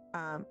like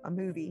a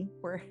movie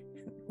where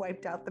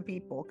wiped out the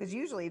people, because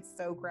usually it's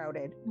so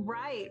crowded.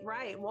 Right.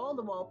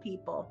 Wall-to-wall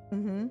people.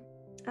 Mm-hmm.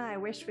 I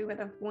wish we would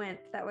have went.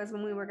 That was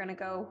when we were going to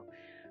go.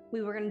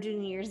 We were going to do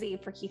New Year's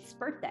Eve for Keith's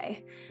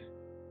birthday,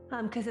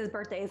 because his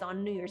birthday is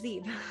on New Year's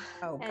Eve.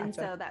 Oh, gotcha. And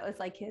so that was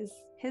like his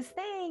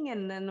thing.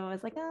 And then I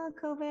was like, oh,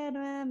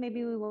 COVID,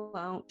 maybe we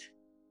won't.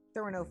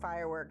 There were no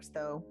fireworks,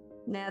 though.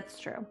 That's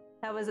true.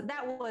 That was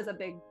a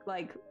big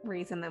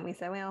reason that we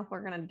said, well, if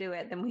we're going to do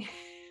it, then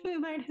we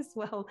might as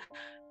well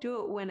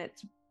do it when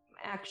it's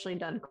actually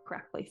done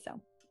correctly. So,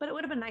 but it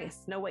would have been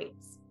nice. No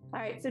waits. All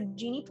right. So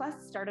Genie Plus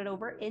started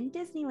over in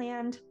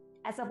Disneyland.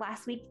 As of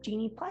last week,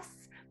 Genie Plus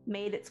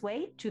made its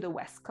way to the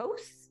West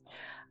Coast.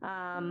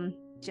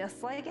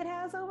 Just like it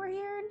has over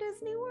here in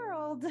Disney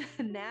World.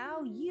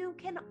 Now you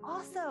can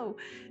also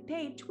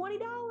pay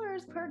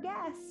 $20 per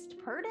guest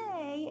per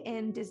day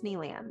in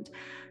Disneyland.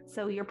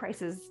 So your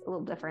price is a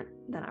little different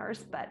than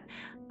ours, but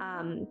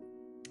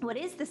what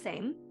is the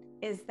same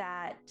is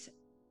that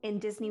in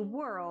Disney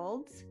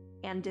World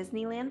and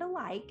Disneyland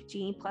alike,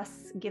 Genie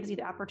Plus gives you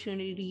the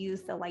opportunity to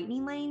use the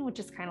Lightning Lane, which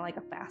is kind of like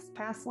a fast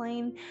pass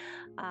lane,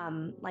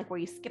 like where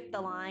you skip the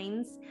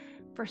lines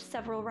for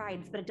several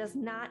rides, but it does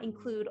not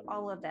include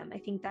all of them. I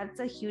think that's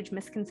a huge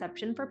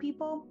misconception for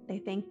people. They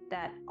think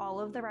that all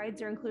of the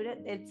rides are included.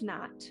 It's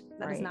not.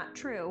 That is not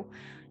true.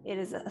 It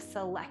is a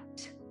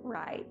select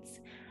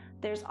rides.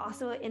 There's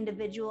also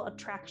individual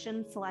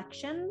attraction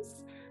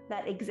selections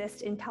that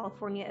exist in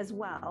California as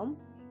well.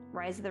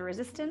 Rise of the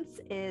Resistance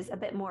is a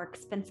bit more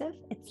expensive.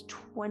 It's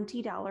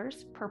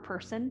 $20 per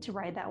person to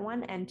ride that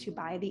one and to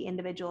buy the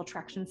individual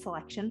attraction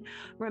selection.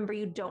 Remember,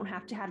 you don't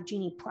have to have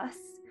Genie Plus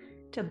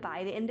to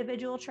buy the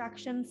individual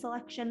attraction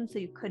selection, so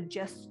you could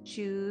just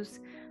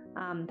choose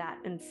that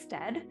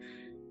instead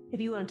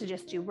if you wanted to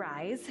just do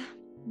Rise.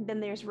 Then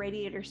there's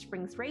Radiator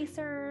Springs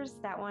Racers.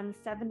 That one's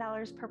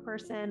 $7 per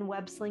person.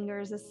 Web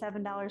Slingers is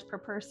 $7 per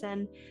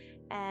person.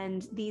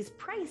 And these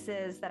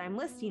prices that I'm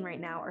listing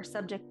right now are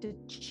subject to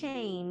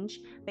change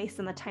based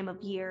on the time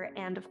of year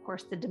and, of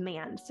course, the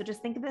demand. So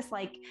just think of this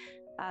like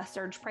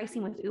surge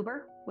pricing with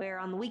Uber, where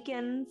on the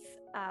weekends,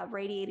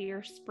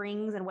 Radiator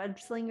Springs and Web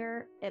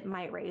Slinger, it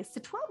might raise to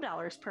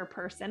 $12 per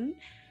person.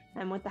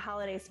 And with the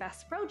holidays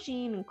fast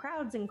approaching and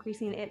crowds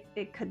increasing,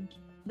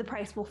 the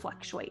price will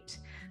fluctuate.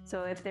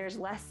 So if there's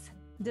less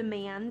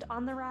demand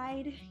on the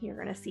ride, you're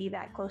going to see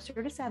that closer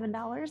to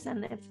 $7.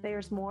 And if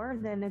there's more,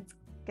 then it's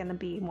going to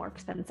be more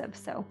expensive.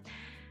 So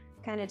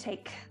kind of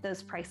take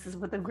those prices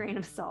with a grain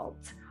of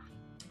salt.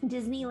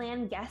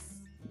 Disneyland guests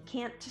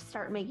can't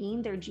start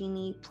making their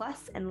Genie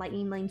Plus and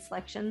Lightning Lane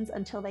selections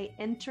until they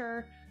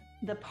enter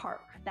the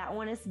park. That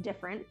one is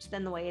different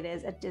than the way it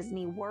is at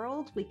Disney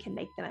World. We can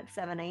make them at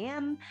 7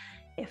 a.m.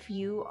 If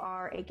you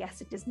are a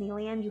guest at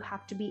Disneyland, you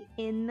have to be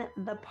in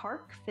the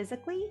park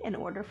physically in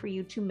order for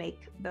you to make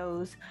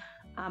those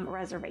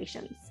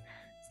reservations.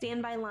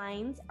 Standby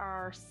lines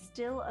are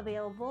still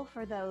available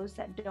for those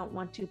that don't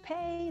want to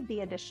pay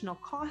the additional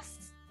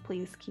costs.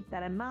 Please keep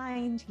that in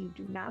mind. You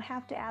do not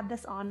have to add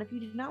this on if you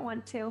do not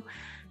want to.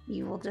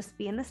 You will just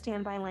be in the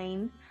standby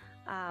lane.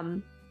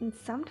 And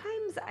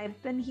sometimes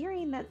I've been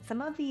hearing that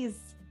some of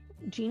these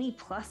Genie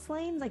Plus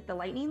lanes, like the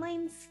Lightning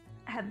lanes,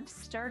 have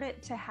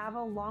started to have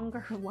a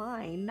longer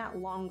line, not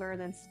longer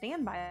than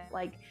standby.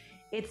 Like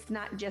it's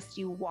not just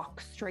you walk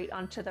straight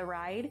onto the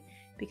ride,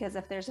 because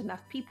if there's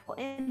enough people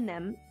in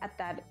them at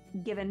that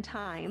given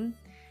time,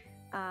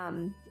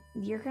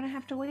 you're going to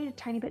have to wait a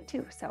tiny bit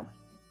too. So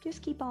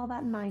just keep all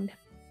that in mind.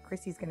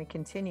 Chrissy's going to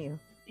continue.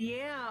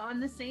 Yeah, on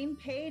the same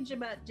page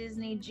about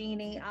Disney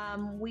Genie,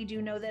 we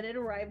do know that it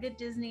arrived at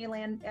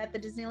Disneyland, at the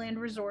Disneyland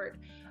Resort.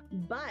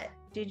 But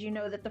did you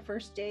know that the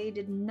first day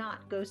did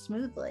not go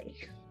smoothly?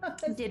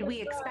 Did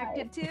we expect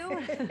it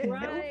to?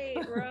 Right,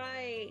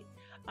 right.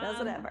 Does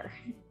it ever?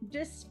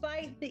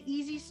 Despite the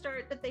easy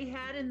start that they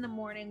had in the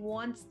morning,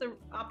 once the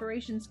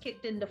operations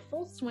kicked into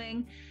full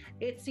swing,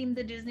 it seemed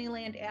the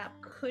Disneyland app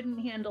couldn't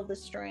handle the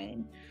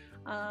strain.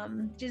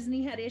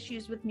 Disney had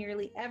issues with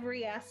nearly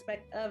every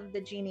aspect of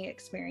the Genie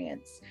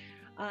experience.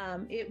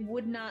 It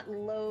would not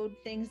load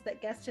things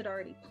that guests had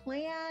already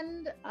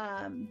planned.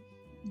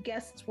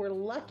 Guests were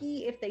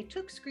lucky if they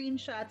took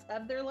screenshots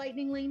of their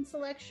Lightning Lane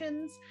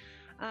selections,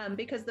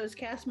 because those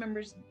cast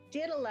members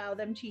did allow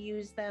them to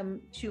use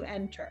them to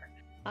enter.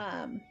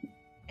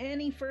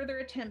 Any further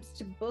attempts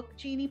to book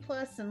Genie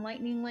Plus and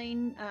Lightning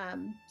Lane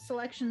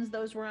selections,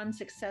 those were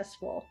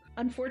unsuccessful.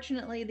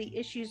 Unfortunately, the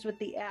issues with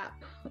the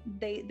app,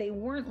 they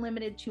weren't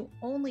limited to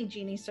only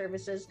Genie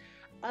services.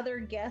 Other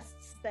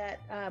guests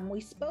that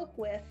we spoke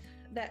with,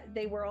 that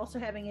they were also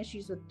having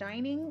issues with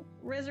dining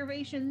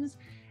reservations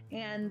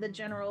and the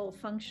general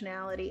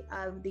functionality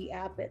of the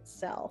app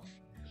itself.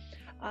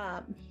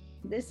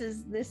 This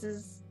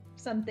is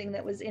something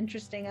that was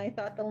interesting. I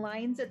thought the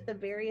lines at the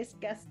various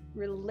guest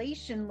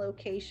relation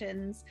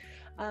locations,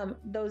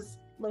 those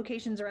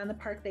locations around the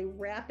park, they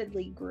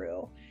rapidly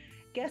grew.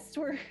 Guests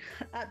were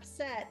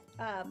upset,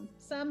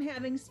 some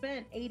having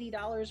spent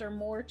 $80 or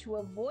more to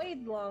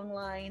avoid long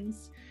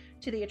lines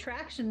to the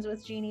attractions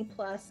with Genie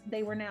Plus.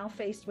 They were now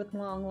faced with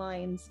long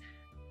lines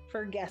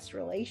for guest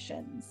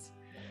relations.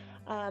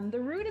 The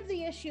root of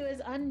the issue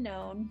is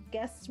unknown.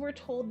 Guests were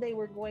told they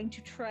were going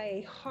to try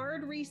a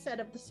hard reset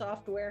of the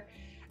software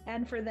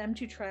and for them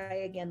to try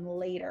again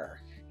later.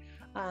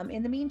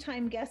 In the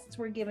meantime, guests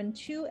were given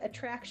 2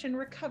 attraction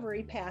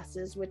recovery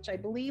passes, which I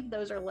believe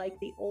those are like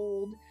the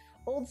old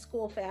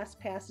school fast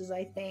passes,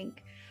 I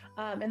think.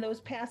 And those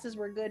passes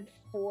were good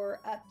for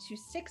up to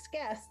 6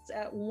 guests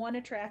at 1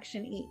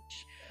 attraction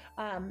each.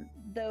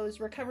 Those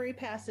recovery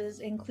passes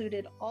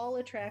included all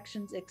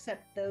attractions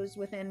except those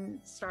within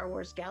Star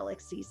Wars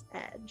Galaxy's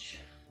Edge.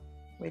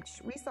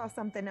 Which we saw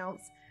something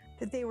else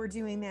that they were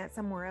doing that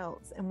somewhere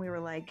else. And we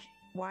were like,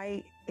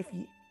 why, if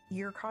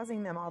you're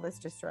causing them all this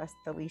distress,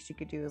 the least you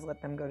could do is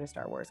let them go to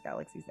Star Wars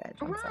Galaxy's Edge.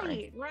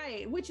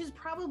 Right. Which is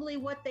probably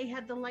what they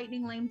had the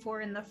Lightning Lane for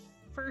in the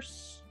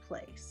first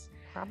place.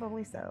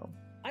 Probably so.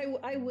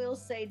 I will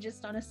say,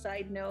 just on a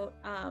side note,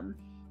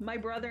 my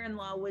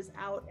brother-in-law was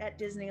out at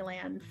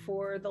Disneyland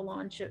for the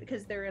launch of,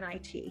 because they're in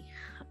IT,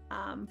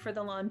 for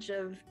the launch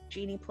of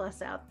Genie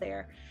Plus out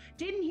there.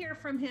 Didn't hear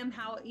from him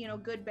how,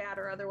 good, bad,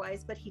 or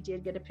otherwise, but he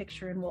did get a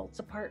picture in Walt's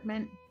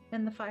apartment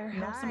in the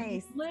firehouse.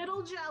 Nice. I'm a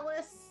little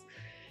jealous,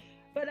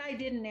 but I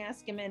didn't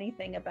ask him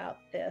anything about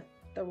the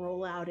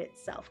rollout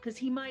itself, because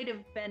he might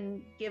have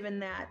been given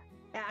that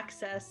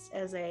access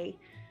as a,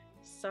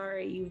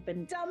 sorry, you've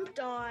been dumped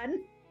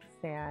on.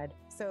 Sad.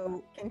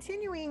 So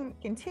continuing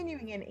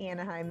in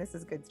Anaheim, this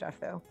is good stuff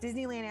though.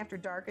 Disneyland After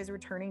Dark is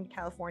returning to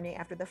California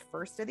after the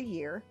first of the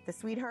year. The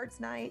Sweethearts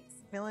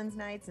Nights, Villains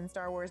Nights, and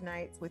Star Wars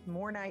Nights with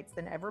more nights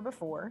than ever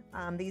before.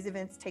 These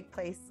events take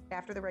place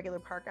after the regular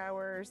park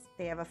hours.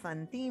 They have a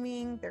fun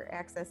theming. They're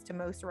access to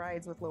most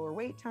rides with lower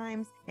wait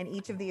times, and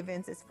each of the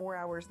events is 4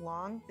 hours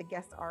long. The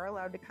guests are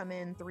allowed to come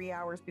in 3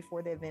 hours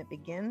before the event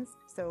begins.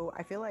 So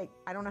I feel like,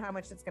 I don't know how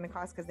much it's going to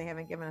cost because they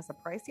haven't given us a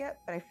price yet,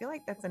 but I feel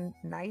like that's a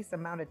nice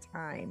amount of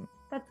time.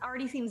 That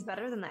already seems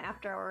better than the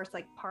after hours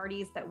like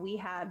parties that we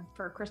had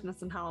for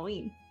Christmas and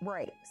Halloween.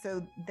 Right.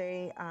 So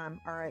they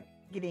are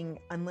getting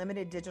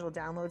unlimited digital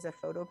downloads of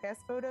PhotoPass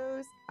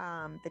photos.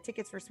 The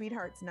tickets for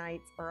Sweethearts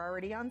Nights are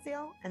already on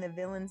sale, and the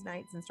Villains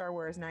Nights and Star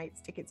Wars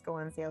Nights tickets go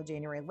on sale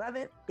January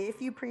 11th.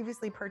 If you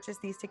previously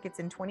purchased these tickets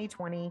in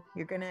 2020,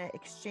 you're going to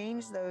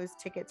exchange those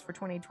tickets for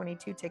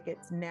 2022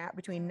 tickets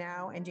between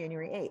now and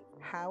January 8th.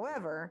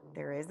 However,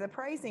 there is a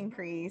price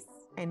increase,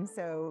 and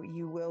so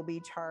you will be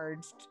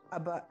charged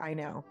I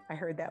know. I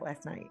heard that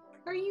last night.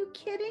 Are you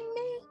kidding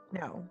me?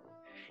 No.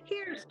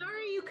 Here,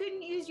 sorry you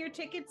couldn't use your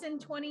tickets in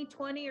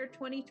 2020 or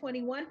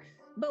 2021,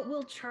 but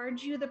we'll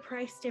charge you the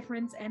price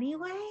difference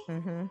anyway.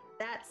 Mm-hmm.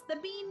 That's the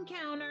bean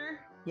counter.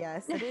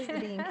 Yes, it is the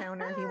bean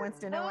counter. He wants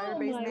to know why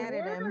everybody's mad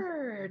at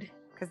him.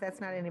 Because that's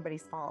not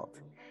anybody's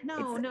fault.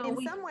 No.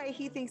 In some way,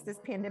 he thinks this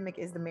pandemic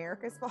is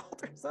America's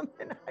fault or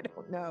something. I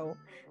don't know.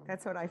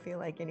 That's what I feel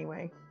like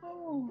anyway.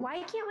 Oh,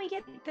 Why can't we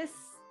get this?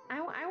 I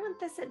want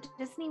this at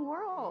Disney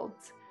World.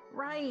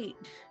 right.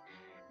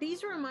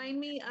 These remind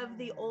me of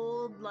the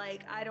old,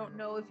 like, I don't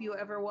know if you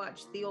ever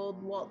watched the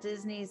old Walt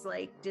Disney's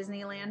like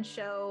Disneyland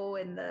show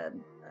and the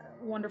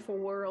wonderful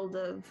world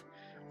of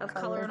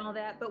color and all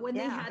that. But when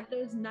they had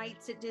those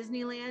nights at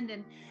Disneyland,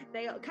 and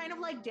they kind of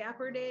like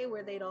Dapper Day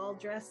where they'd all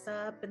dress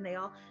up and they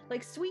all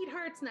like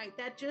Sweethearts Night,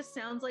 that just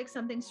sounds like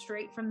something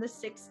straight from the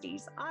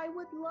 60s. I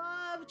would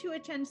love to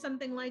attend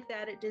something like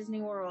that at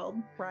Disney World.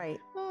 Right.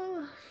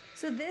 Oh.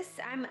 So this,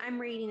 I'm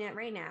reading it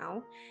right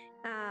now.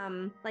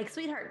 Like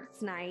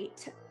Sweethearts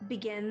Night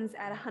begins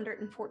at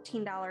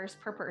 $114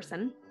 per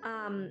person,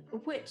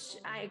 which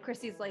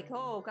Chrissy's like,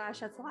 oh gosh,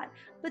 that's a lot.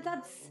 But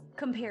that's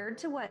compared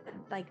to what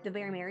like the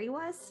Very Merry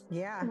was.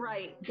 Yeah.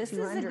 Right. This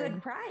is a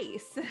good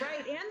price.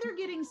 Right. And they're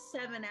getting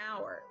 7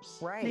 hours.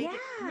 Right. They get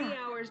 3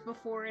 hours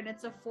before and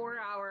it's a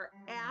 4-hour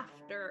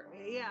after.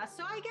 Yeah.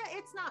 So I get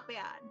it's not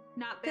bad.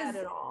 Not bad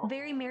at all.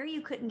 Very Merry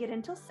you couldn't get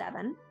until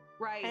 7.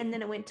 Right. And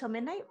then it went till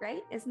midnight,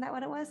 right? Isn't that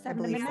what it was? 7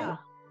 to believe midnight. so.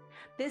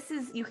 This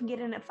is you can get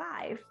in at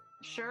 5.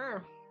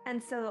 Sure.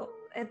 And so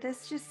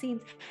this just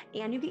seems,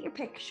 and you get your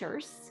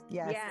pictures.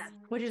 Yes. Yeah.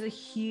 Which is a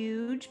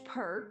huge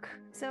perk.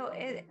 So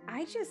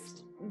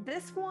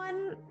this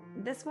one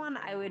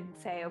I would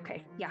say,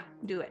 okay, yeah,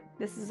 do it.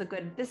 This is a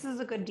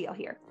good deal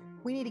here.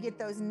 We need to get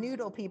those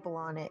noodle people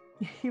on it.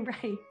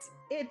 Right.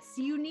 It's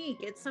unique.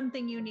 It's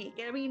something unique.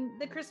 I mean,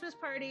 the Christmas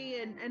party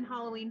and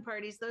Halloween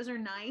parties, those are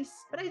nice,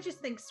 but I just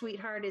think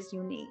Sweetheart is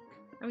unique.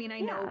 I mean,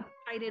 I know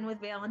tied in with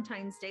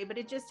Valentine's Day, but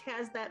it just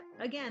has that,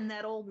 again,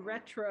 that old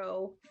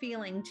retro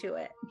feeling to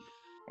it.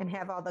 And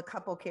have all the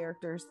couple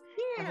characters.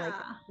 Yeah. Of, like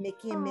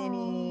Mickey and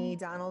Minnie,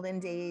 Donald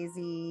and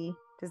Daisy.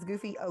 Does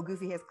Goofy? Oh,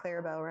 Goofy has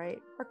Clarabelle, right?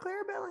 Are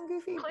Clarabelle and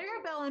Goofy?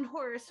 Clarabelle and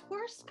Horace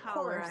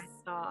Horsecollar, I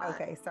thought.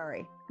 Okay,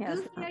 sorry. Yes.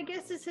 Goofy, I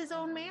guess, is his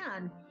own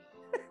man.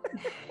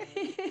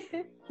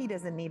 He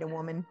doesn't need a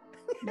woman.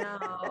 No.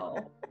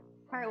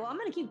 All right, well, I'm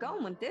going to keep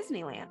going with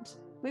Disneyland.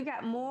 We've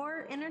got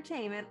more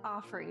entertainment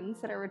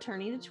offerings that are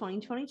returning to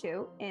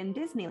 2022 in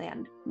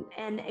Disneyland.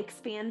 An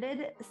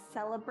expanded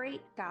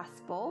Celebrate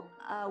Gospel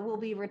will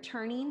be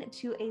returning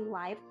to a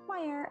live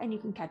choir, and you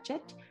can catch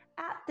it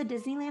at the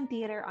Disneyland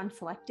Theater on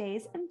select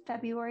days in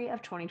February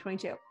of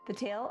 2022. The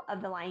Tale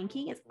of the Lion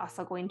King is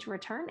also going to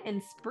return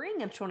in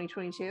spring of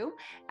 2022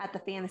 at the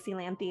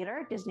Fantasyland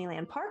Theater,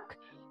 Disneyland Park.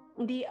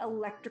 The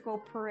Electrical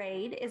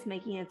Parade is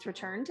making its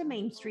return to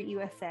Main Street,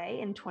 USA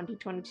in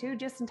 2022,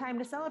 just in time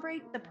to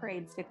celebrate the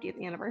parade's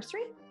 50th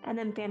anniversary. And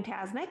then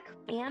Fantasmic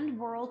and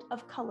World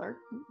of Color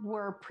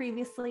were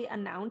previously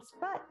announced,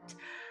 but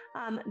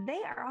they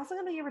are also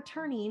going to be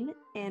returning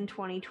in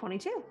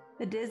 2022.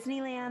 The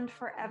Disneyland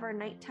Forever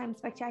Nighttime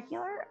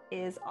Spectacular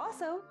is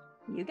also,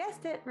 you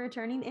guessed it,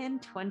 returning in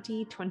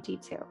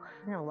 2022.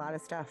 A lot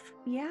of stuff.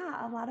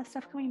 Yeah, a lot of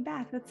stuff coming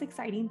back. That's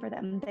exciting for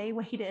them. They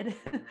waited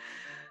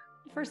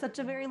for such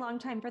a very long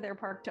time for their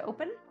park to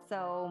open,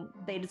 so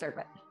they deserve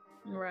it.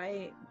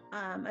 Right.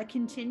 A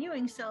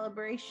continuing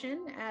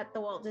celebration at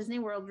the Walt Disney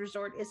World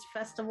Resort is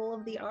Festival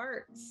of the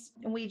Arts.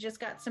 And we just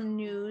got some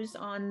news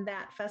on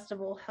that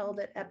festival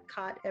held at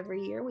Epcot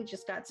every year. We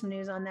just got some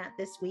news on that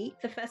this week.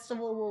 The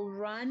festival will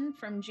run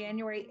from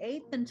January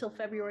 8th until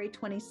February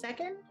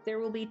 22nd. There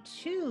will be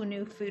 2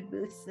 new food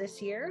booths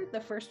this year.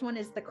 The first one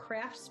is the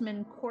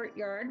Craftsman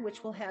Courtyard,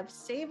 which will have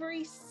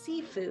savory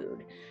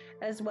seafood,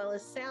 as well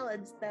as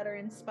salads that are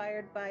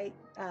inspired by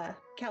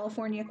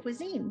California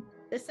cuisine.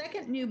 The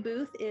second new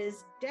booth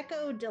is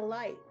Deco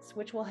Delights,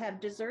 which will have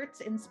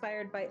desserts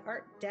inspired by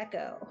Art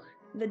Deco.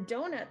 The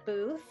donut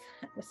booth,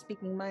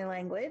 speaking my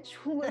language,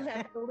 will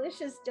have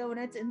delicious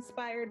donuts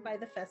inspired by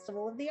the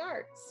Festival of the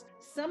Arts.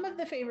 Some of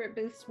the favorite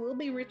booths will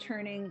be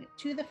returning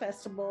to the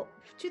festival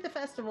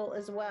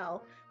as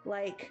well,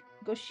 like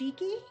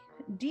Goshiki,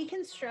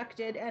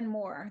 Deconstructed, and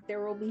more.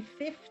 There will be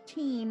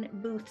 15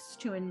 booths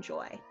to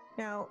enjoy.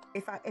 Now,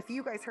 if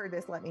you guys heard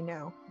this, let me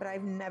know. But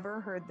I've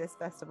never heard this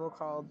festival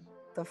called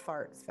the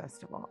Farts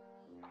Festival.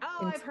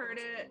 Oh, I've heard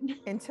it.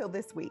 Until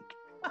this week.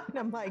 And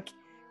I'm like,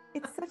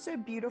 it's such a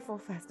beautiful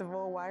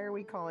festival. Why are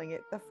we calling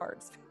it the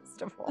Farts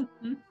Festival?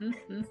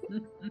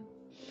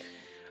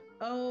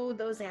 Oh,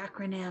 those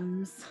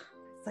acronyms.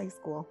 It's like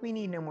school. We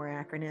need no more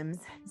acronyms.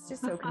 It's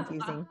just so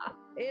confusing.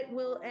 It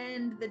will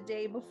end the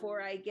day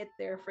before I get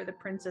there for the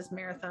Princess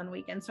Marathon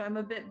weekend, so I'm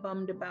a bit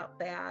bummed about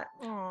that.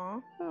 Aw.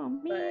 Oh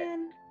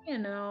man. You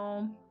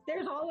know,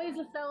 there's always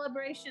a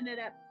celebration at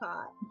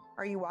Epcot.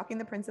 Are you walking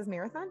the Princess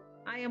Marathon?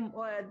 I am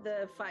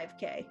the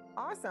 5K.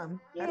 Awesome.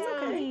 That's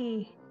okay.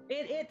 Yay.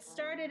 It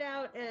started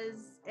out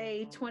as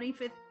a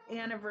 25th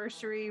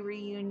anniversary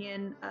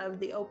reunion of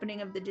the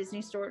opening of the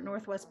Disney store at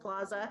Northwest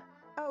Plaza.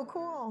 Oh,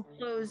 cool.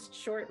 Closed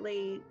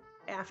shortly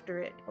after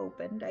it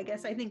opened. I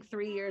think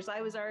 3 years.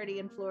 I was already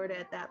in Florida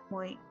at that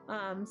point.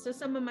 So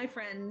some of my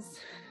friends,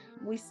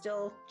 we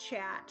still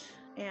chat.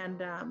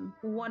 And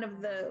one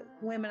of the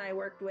women I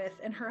worked with,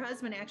 and her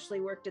husband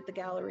actually worked at the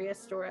Galleria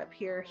store up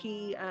here.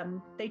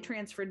 They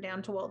transferred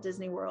down to Walt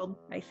Disney World,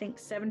 I think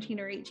 17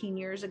 or 18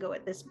 years ago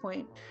at this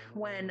point,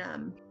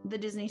 when the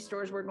Disney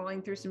stores were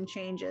going through some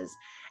changes.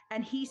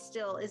 And he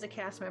still is a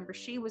cast member.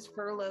 She was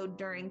furloughed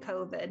during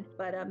COVID,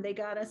 but they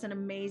got us an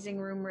amazing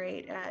room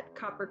rate at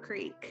Copper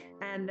Creek.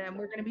 And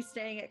we're going to be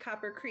staying at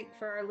Copper Creek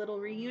for our little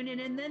reunion.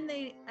 And then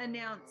they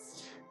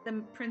announced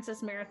the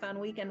Princess Marathon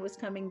weekend was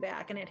coming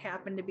back, and it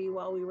happened to be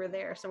while we were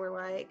there. So we're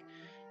like,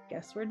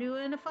 guess we're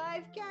doing a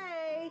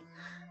 5K.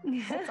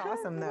 That's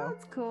awesome, though.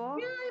 That's cool.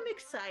 Yeah,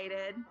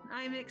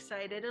 I'm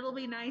excited. It'll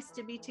be nice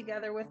to be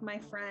together with my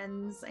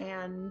friends,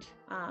 and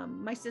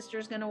my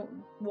sister's going to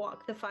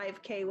walk the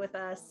 5K with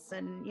us,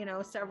 and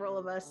several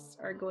of us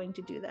are going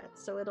to do that.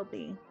 So it'll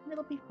be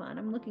fun.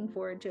 I'm looking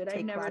forward to it. Take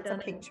I've never lots done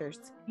of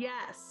pictures.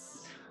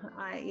 Yes.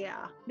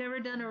 Never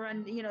done a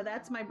run.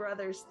 That's my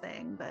brother's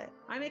thing, but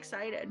I'm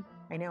excited.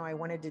 I know. I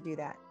wanted to do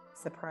that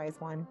surprise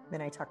one.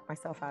 Then I talked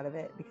myself out of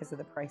it because of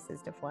the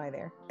prices to fly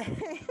there.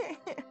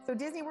 So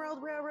Disney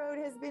World Railroad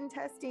has been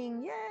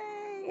testing.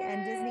 Yay!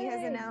 And Disney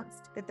has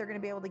announced that they're going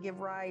to be able to give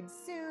rides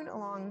soon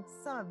along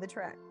some of the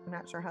track. I'm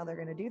not sure how they're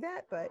going to do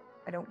that, but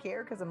I don't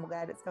care because I'm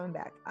glad it's coming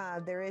back.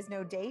 There is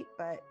no date,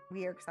 but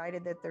we are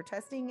excited that they're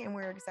testing, and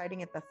we're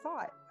excited at the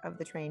thought of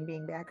the train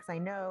being back because I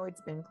know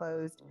it's been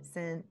closed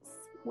since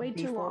Way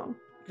too long.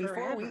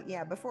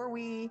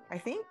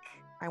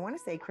 I want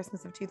to say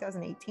Christmas of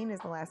 2018 is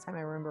the last time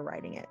I remember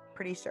riding it.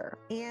 Pretty sure.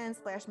 And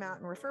Splash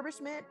Mountain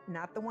refurbishment,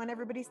 not the one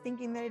everybody's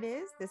thinking that it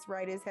is. This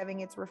ride is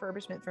having its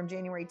refurbishment from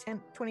January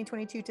 10th,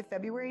 2022 to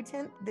February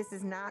 10th. This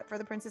is not for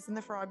the Princess and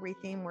the Frog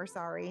retheme. We're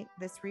sorry.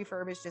 This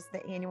refurb is just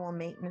the annual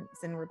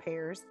maintenance and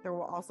repairs. There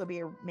will also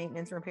be a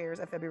maintenance and repairs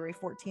of February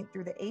 14th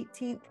through the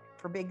 18th.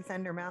 For Big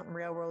Thunder Mountain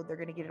Railroad, they're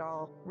going to get it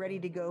all ready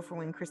to go for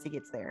when Chrissy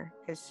gets there,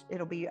 because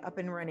it'll be up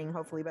and running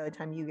hopefully by the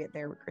time you get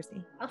there with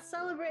Chrissy. I'll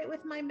celebrate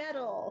with my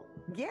medal.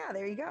 Yeah,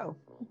 there you go.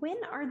 When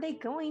are they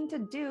going to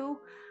do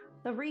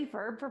the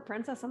refurb for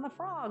Princess and the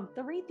Frog,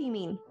 the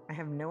retheming? I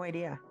have no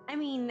idea. I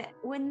mean,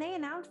 when they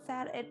announced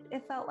that,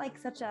 it felt like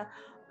such a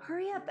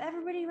hurry up,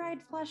 everybody ride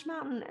Splash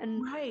Mountain.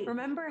 And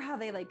remember how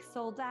they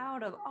sold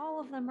out of all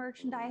of the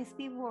merchandise?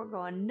 People were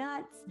going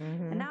nuts.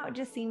 Mm-hmm. And now it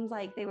just seems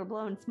like they were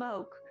blowing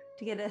smoke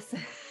to get us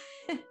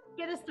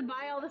to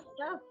buy all the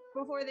stuff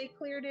before they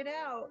cleared it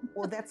out.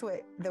 Well, that's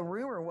what the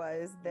rumor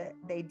was, that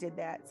they did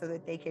that so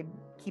that they could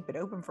keep it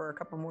open for a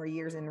couple more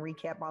years and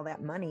recap all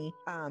that money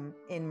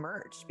in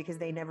merch, because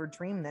they never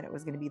dreamed that it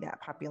was going to be that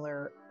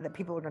popular, that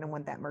people are going to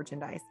want that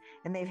merchandise.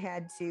 And they've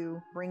had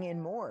to bring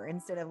in more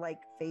instead of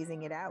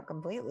phasing it out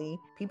completely.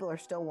 People are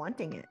still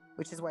wanting it,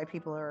 which is why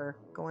people are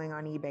going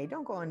on eBay.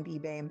 Don't go on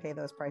eBay and pay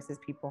those prices,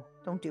 people.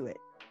 Don't do it.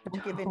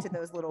 Don't give in to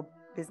those little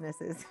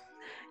businesses.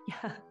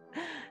 Yeah.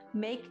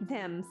 Make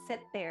them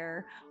sit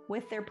there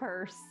with their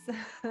purse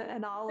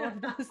and all of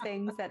those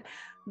things that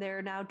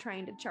they're now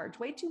trying to charge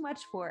way too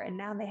much for, and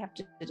now they have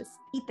to just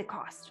eat the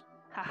cost.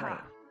 Haha. Right.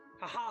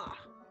 Haha.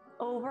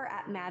 Over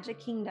at Magic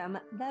Kingdom,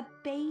 the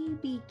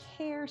Baby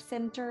Care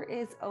Center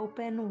is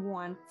open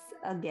once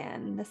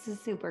again. This is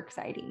super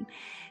exciting.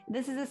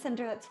 This is a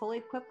center that's fully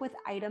equipped with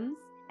items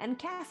and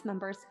cast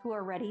members who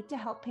are ready to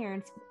help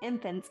parents with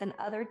infants and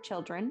other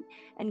children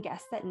and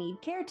guests that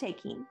need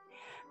caretaking.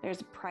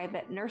 There's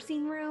private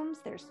nursing rooms,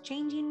 there's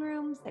changing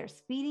rooms,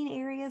 there's feeding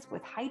areas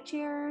with high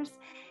chairs,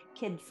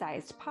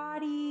 kid-sized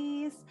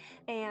potties,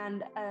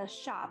 and a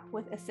shop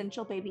with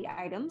essential baby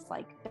items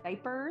like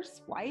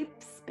diapers,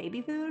 wipes,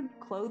 baby food,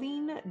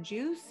 clothing,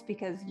 juice,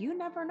 because you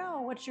never know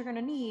what you're going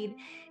to need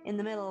in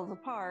the middle of the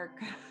park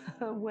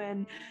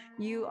when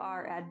you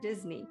are at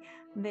Disney.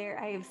 There,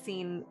 I have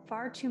seen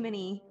far too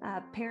many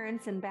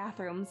parents in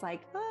bathrooms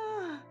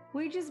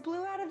we just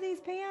blew out of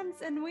these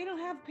pants and we don't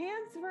have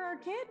pants for our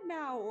kid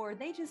now, or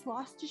they just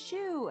lost a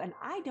shoe and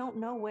I don't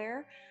know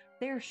where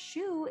their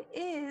shoe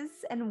is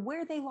and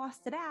where they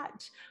lost it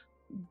at.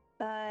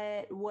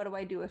 But what do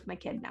I do with my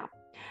kid now?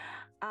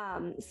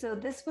 So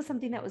this was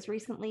something that was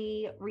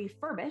recently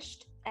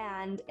refurbished,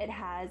 and it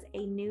has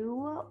a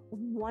new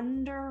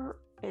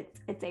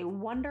it's a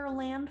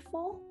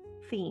Wonderlandful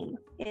theme.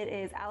 It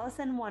is Alice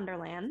in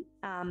Wonderland.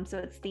 So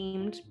it's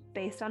themed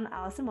based on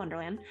Alice in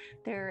Wonderland.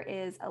 There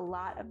is a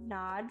lot of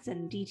nods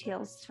and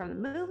details from the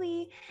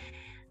movie.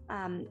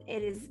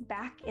 It is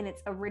back in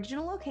its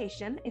original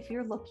location if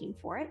you're looking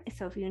for it.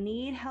 So if you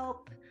need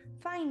help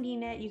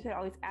finding it, you could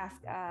always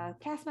ask a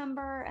cast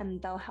member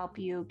and they'll help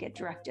you get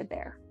directed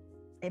there.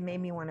 It made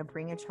me want to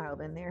bring a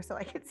child in there so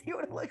I could see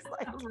what it looks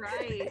like.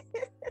 Right.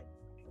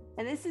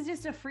 And this is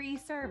just a free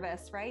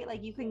service, right?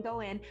 Like you can go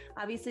in,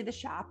 obviously the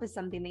shop is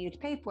something that you have to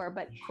pay for,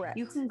 but Correct.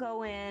 you can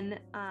go in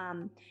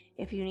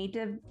if you need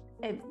to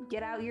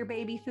get out your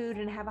baby food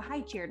and have a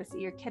high chair to sit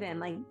your kid in,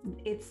 like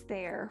it's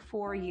there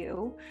for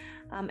you.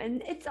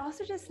 And it's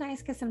also just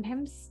nice because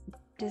sometimes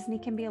Disney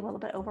can be a little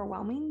bit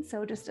overwhelming.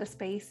 So just a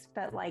space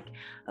that like,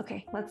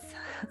 okay,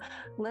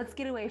 let's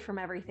get away from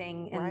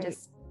everything and Right.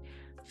 just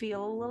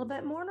feel a little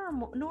bit more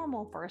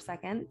normal for a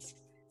second.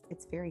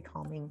 It's very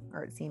calming,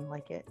 or it seemed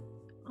like it.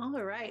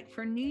 All right,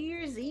 for New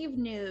Year's Eve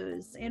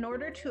news, in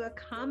order to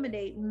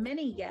accommodate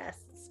many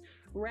guests,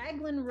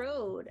 Raglan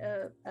Road,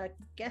 a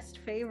guest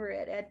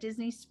favorite at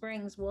Disney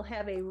Springs, will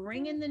have a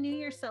Ring in the New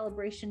Year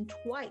celebration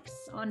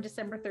twice on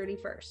December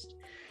 31st.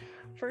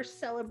 First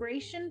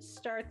celebration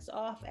starts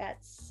off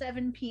at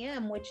 7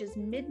 p.m., which is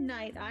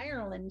midnight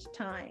Ireland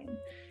time.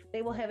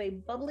 They will have a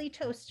bubbly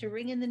toast to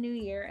ring in the new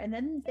year, and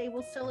then they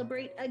will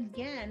celebrate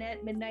again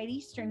at midnight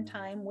Eastern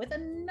time with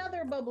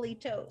another bubbly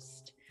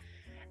toast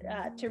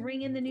to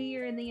ring in the new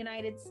year in the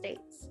United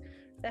States.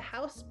 The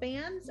house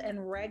bands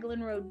and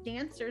Raglan Road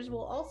dancers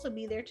will also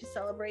be there to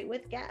celebrate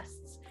with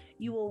guests.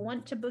 You will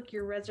want to book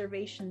your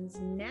reservations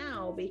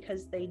now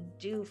because they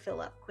do fill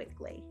up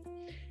quickly.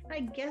 I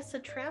guess a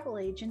travel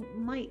agent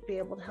might be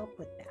able to help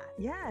with that.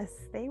 Yes,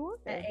 they would.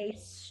 A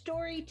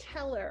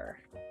storyteller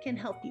can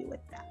help you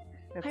with that.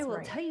 That's I will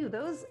right. tell you,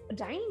 those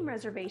dining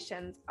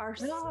reservations are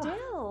still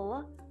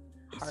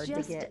Hard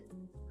to get.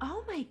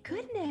 Oh my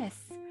goodness.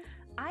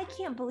 I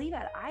can't believe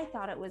it. I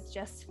thought it was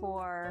just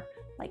for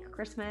like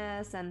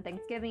Christmas and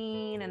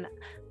Thanksgiving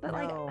but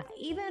like No.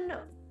 even ones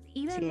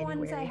I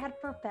January. had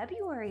for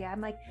February, I'm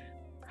like,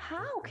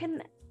 how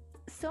can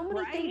so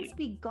many things Right.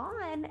 be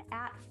gone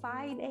at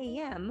 5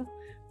 a.m.?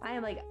 I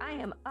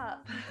am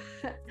up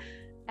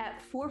at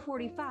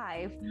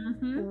 4:45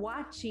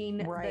 watching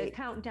the Right.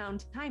 countdown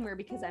timer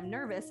because I'm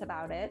nervous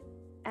about it,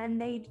 and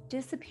they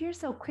disappear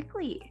so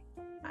quickly.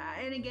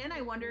 And again,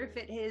 I wonder if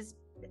it is,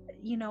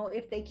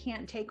 if they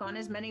can't take on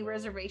as many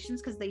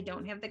reservations because they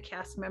don't have the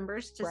cast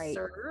members to Right.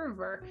 serve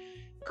or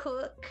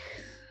cook.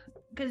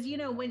 Because,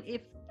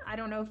 if I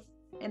don't know if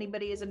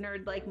anybody is a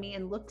nerd like me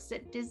and looks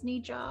at Disney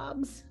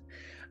jobs,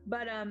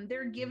 but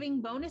they're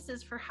giving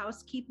bonuses for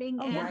housekeeping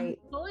Oh, and right.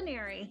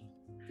 culinary.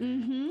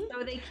 Mm-hmm.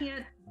 So they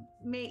can't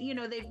make,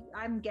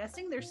 I'm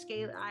guessing they're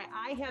scale.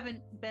 I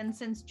haven't been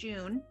since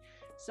June,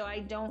 so I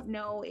don't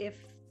know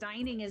if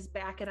dining is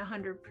back at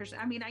 100%.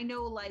 I mean, I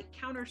know like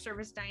counter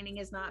service dining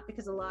is not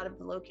because a lot of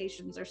the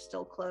locations are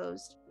still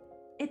closed.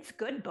 It's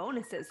good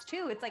bonuses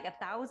too. It's like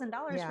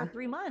 $1,000 Yeah. for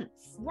 3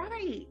 months.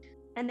 Right.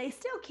 And they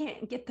still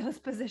can't get those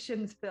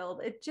positions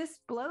filled. It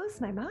just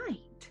blows my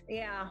mind.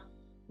 Yeah.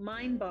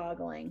 Mind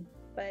boggling.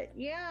 But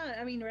yeah,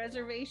 I mean,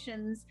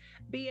 reservations,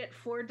 be it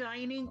for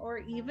dining or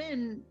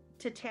even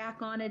to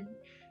tack on an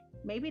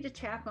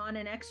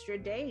extra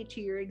day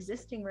to your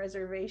existing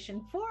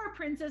reservation for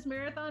Princess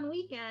Marathon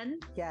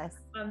weekend. Yes.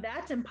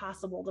 That's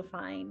impossible to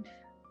find.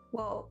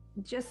 Well,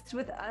 just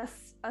with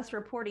us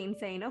reporting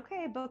saying,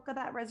 okay, book of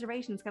that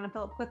reservation is going to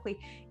fill up quickly.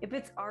 If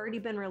it's already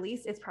been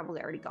released, it's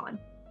probably already gone.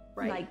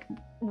 Right. Like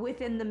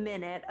within the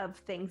minute of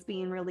things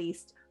being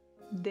released,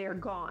 they're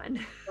gone.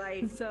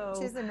 Right. So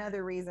Which is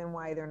another reason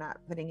why they're not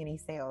putting any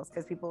sales,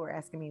 because people were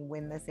asking me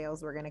when the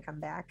sales were going to come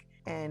back.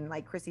 And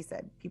like Chrissy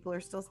said, people are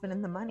still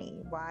spending the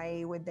money.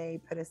 Why would they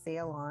put a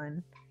sale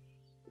on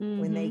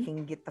when they Mhm.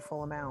 can get the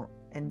full amount?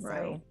 And so,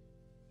 Right.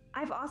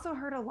 I've also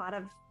heard a lot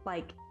of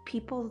like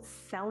people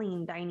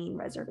selling dining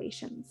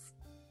reservations.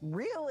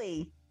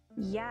 really?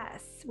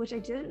 Yes, which I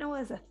didn't know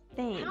was a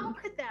thing. How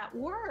could that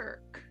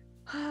work?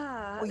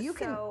 Well, you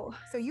can-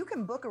 So you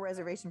can book a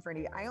reservation for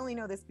any. I only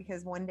know this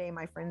because one day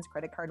my friend's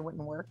credit card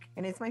wouldn't work,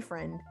 and it's my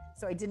friend,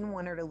 so I didn't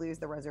want her to lose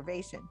the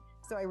reservation.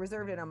 So I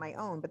reserved it on my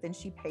own, but then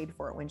she paid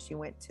for it when she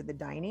went to the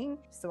dining.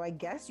 So I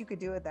guess you could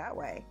do it that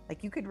way.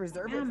 Like you could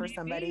reserve Yeah, it for maybe.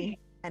 somebody,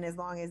 and as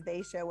long as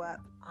they show up,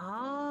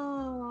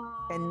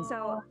 Oh. And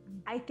So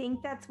I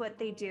think that's what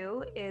they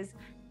do is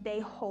they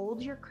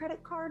hold your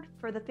credit card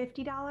for the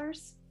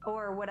 $50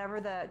 or whatever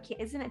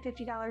isn't it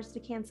 $50 to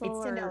cancel?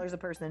 it's or- $10 a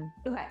person.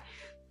 Okay.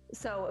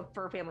 So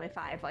for a family of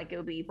 5, like it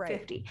would be Right.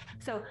 50.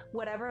 So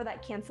whatever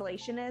that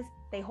cancellation is,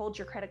 they hold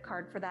your credit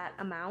card for that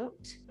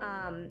amount.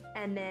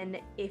 And then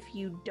if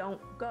you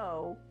don't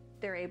go,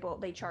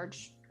 they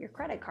charge your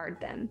credit card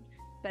then.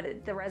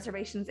 But the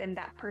reservation's in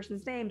that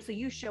person's name. So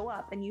you show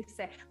up and you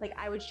say, like,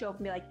 I would show up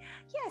and be like,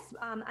 yes,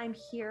 I'm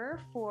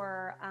here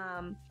for,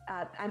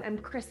 I'm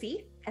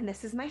Chrissy and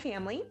this is my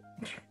family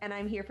and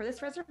I'm here for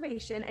this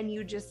reservation. And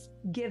you just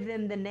give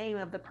them the name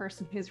of the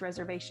person whose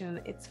reservation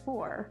it's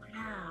for.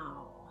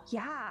 Wow.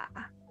 Yeah,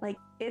 like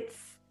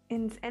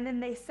and then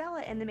they sell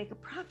it and they make a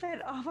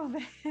profit off of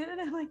it.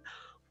 And I'm like,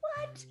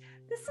 what?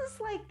 This is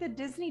like the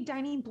Disney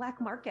dining black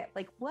market.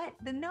 Like what?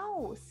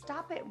 No,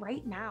 stop it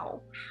right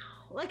now.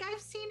 like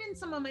I've seen in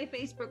some of my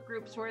Facebook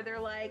groups where they're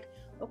like,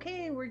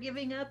 okay, we're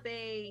giving up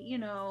a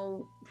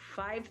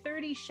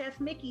 5:30 Chef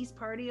Mickey's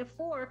party of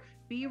 4.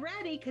 Be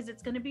ready because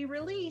it's going to be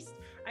released.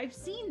 I've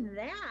seen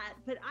that,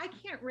 but I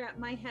can't wrap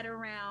my head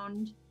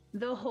around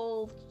the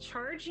whole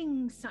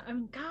charging.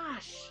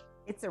 Gosh,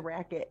 It's a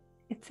racket.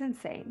 It's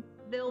insane.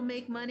 they'll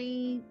make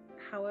money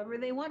however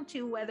they want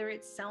to, whether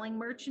it's selling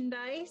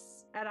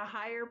merchandise at a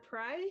higher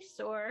price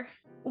or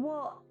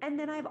Well, and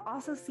then I've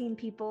also seen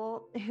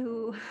people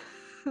who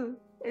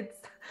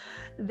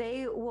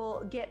they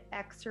will get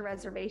extra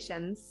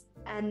reservations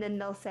and then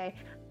they'll say,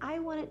 I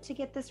wanted to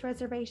get this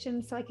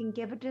reservation so I can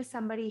give it to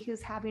somebody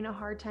who's having a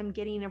hard time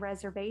getting a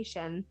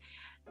reservation.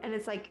 And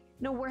it's like,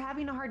 no, we're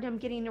having a hard time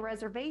getting a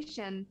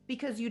reservation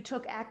because you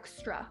took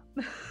extra.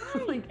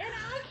 Like, and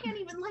I can't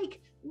even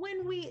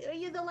when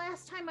the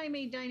last time I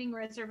made dining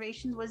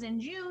reservations was in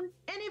June.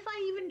 And if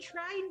I even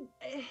tried,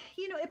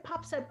 it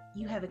pops up,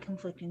 you have a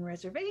conflicting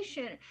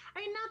reservation.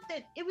 Not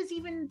that it was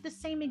even the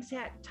same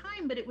exact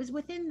time, but it was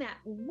within that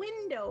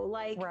window.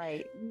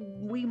 Right.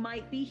 We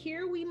might be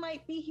here. We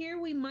might be here.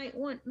 We might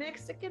want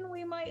Mexican.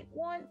 We might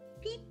want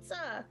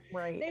pizza.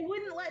 Right. They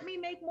wouldn't let me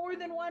make more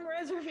than one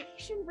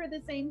reservation for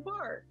the same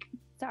park.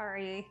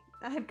 Sorry,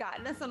 I've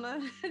gotten us on a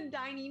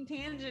dining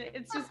tangent.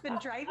 It's just been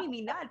driving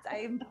me nuts.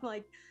 I'm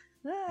like,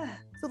 ugh.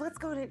 So let's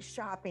go to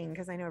shopping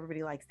because I know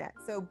everybody likes that.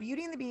 So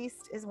Beauty and the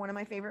Beast is one of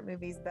my favorite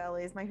movies. Belle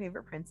is my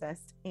favorite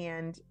princess,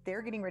 and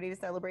they're getting ready to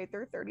celebrate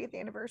their 30th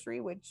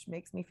anniversary, which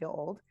makes me feel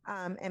old.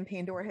 And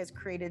Pandora has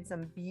created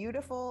some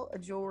beautiful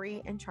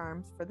jewelry and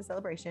charms for the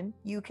celebration.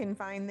 You can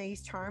find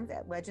these charms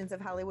at Legends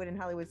of Hollywood and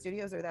Hollywood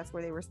Studios, or that's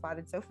where they were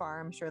spotted so far.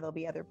 I'm sure there'll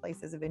be other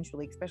places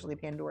eventually, especially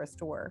Pandora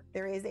store.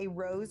 There is a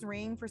rose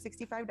ring for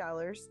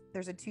 $65.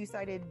 There's a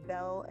two-sided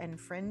Belle and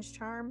Fringe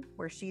charm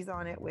where she's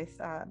on it with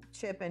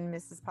Chip and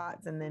Mrs.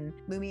 Potts, and then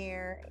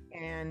Lumiere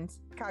and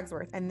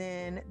Cogsworth. And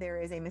then there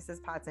is a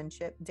Mrs. Potts and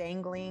Chip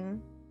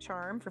dangling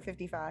charm for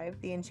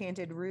 $55. The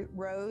Enchanted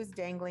Rose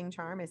dangling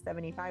charm is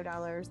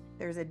 $75.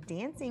 There's a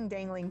dancing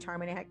dangling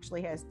charm, and it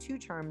actually has 2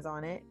 charms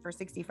on it for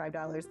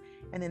 $65.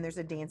 And then there's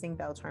a dancing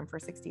bell charm for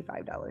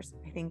 $65.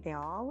 I think they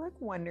all look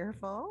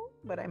wonderful,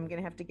 but I'm going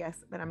to have to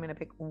guess that I'm going to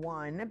pick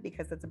one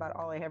because that's about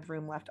all I have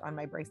room left on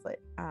my bracelet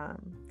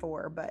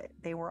for, but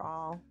they were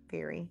all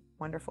very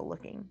wonderful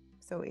looking.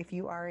 So if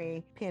you are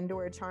a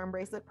Pandora charm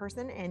bracelet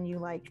person and you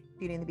like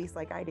Beauty and the Beast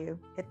like I do,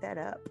 hit that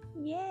up.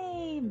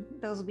 Yay!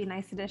 Those will be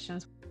nice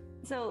additions.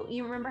 So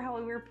you remember how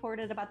we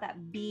reported about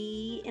that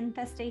bee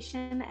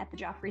infestation at the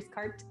Joffrey's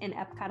Cart in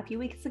Epcot a few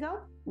weeks ago?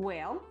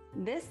 Well,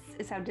 this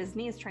is how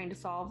Disney is trying to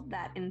solve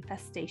that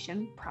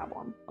infestation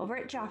problem. Over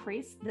at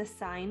Joffrey's, the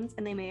signs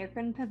in the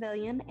American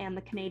Pavilion and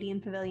the Canadian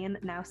Pavilion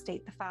now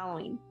state the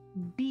following: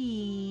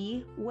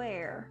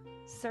 beware.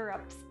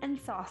 Syrups and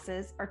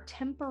sauces are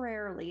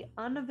temporarily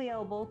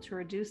unavailable to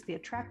reduce the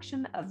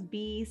attraction of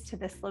bees to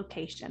this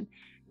location.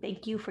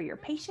 Thank you for your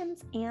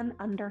patience and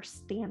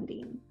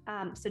understanding.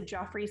 So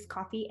Joffrey's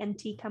Coffee and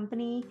Tea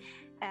Company,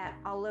 at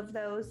all of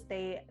those,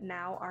 they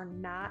now are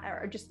not,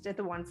 or just at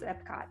the ones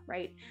at Epcot,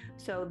 right?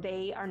 So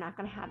they are not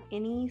going to have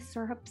any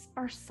syrups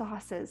or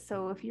sauces.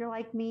 So if you're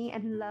like me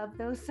and love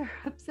those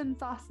syrups and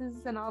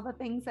sauces and all the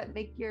things that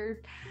make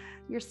your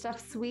stuff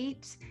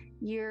sweet,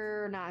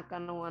 you're not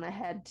going to want to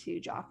head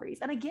to Joffrey's.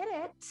 And I get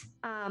it.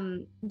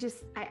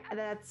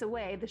 That's the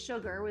way. The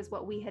sugar was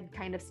what we had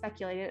kind of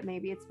speculated.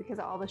 Maybe it's because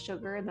of all the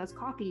sugar in those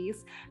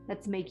coffees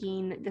that's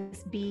making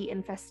this bee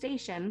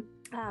infestation.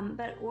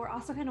 But we're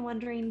also kind of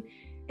wondering,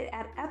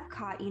 at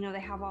Epcot, they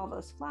have all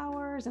those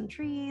flowers and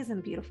trees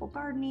and beautiful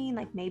gardening.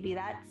 Like maybe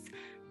that's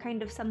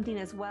kind of something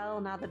as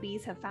well. Now the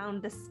bees have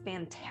found this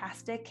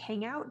fantastic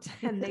hangout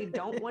and they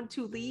don't want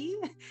to leave.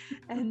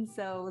 And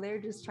so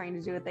they're just trying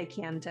to do what they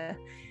can to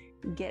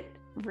get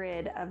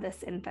rid of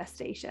this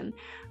infestation.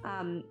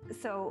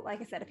 So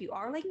like I said, if you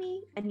are like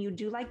me and you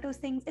do like those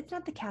things, it's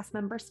not the cast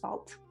member's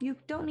fault. You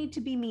don't need to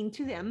be mean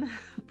to them.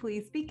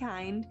 Please be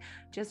kind.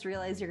 Just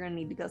realize you're going to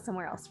need to go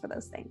somewhere else for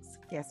those things.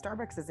 Yeah,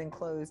 Starbucks is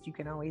enclosed. You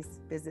can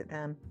always visit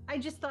them. I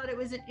just thought it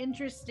was an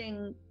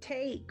interesting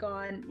take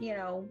on,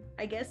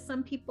 I guess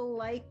some people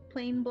like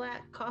plain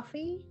black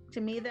coffee.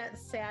 To me,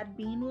 that's sad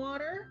bean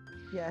water.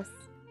 Yes.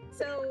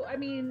 So,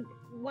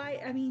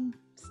 why?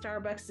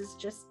 Starbucks is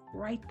just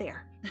right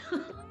there.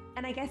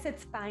 And I guess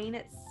it's fine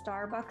at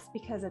Starbucks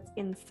because it's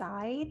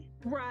inside.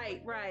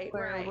 Right.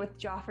 Where with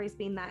Joffrey's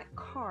being that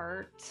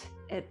cart,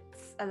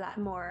 it's a lot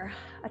more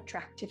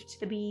attractive to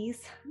the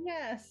bees.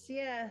 Yes.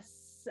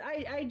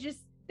 I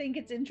just think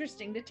it's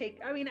interesting to take.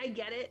 I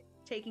get it,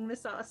 taking the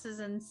sauces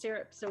and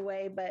syrups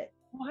away, but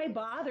why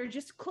bother?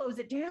 Just close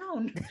it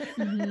down.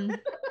 Mm-hmm.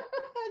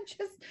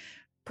 Just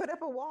put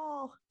up a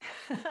wall.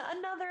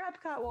 Another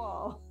Epcot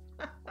wall.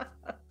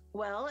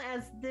 Well,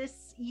 as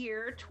this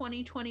year,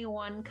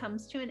 2021,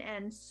 comes to an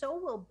end, so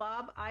will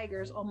Bob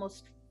Iger's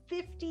almost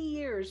 50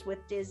 years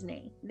with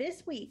Disney.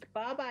 This week,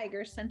 Bob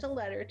Iger sent a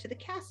letter to the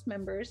cast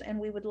members, and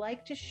we would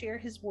like to share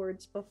his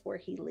words before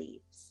he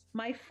leaves.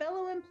 My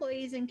fellow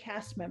employees and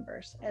cast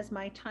members, as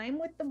my time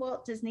with the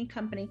Walt Disney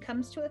Company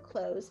comes to a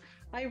close,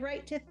 I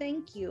write to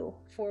thank you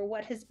for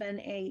what has been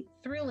a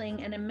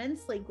thrilling and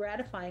immensely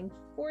gratifying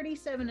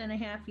 47 and a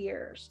half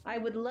years. I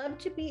would love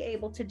to be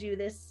able to do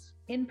this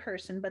in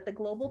person, but the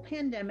global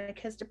pandemic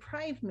has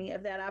deprived me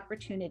of that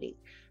opportunity.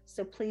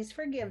 So please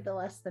forgive the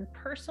less than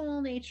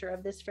personal nature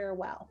of this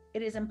farewell.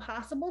 It is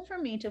impossible for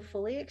me to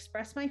fully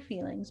express my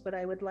feelings, but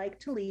I would like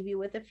to leave you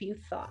with a few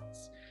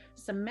thoughts,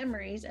 some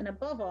memories, and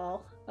above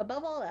all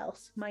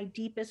else, my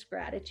deepest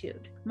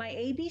gratitude. My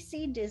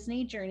ABC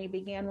Disney journey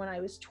began when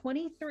I was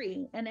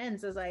 23 and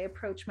ends as I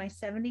approach my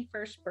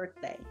 71st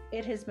birthday.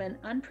 It has been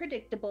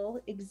unpredictable,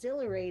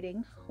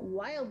 exhilarating,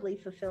 wildly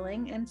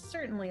fulfilling, and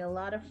certainly a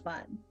lot of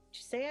fun.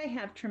 To say I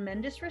have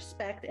tremendous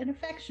respect and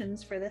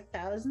affections for the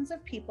thousands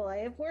of people I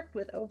have worked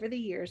with over the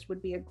years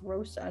would be a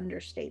gross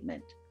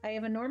understatement. I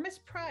have enormous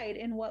pride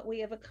in what we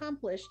have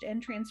accomplished,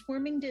 and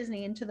transforming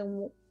Disney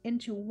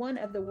into one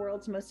of the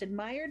world's most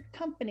admired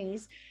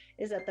companies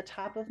is at the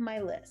top of my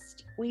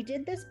list. We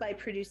did this by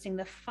producing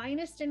the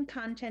finest in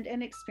content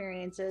and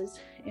experiences,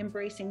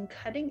 embracing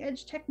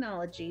cutting-edge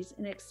technologies,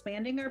 and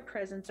expanding our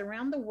presence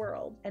around the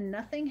world, and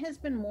nothing has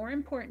been more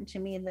important to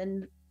me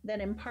than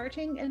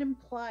imparting and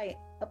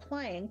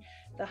applying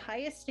the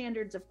highest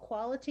standards of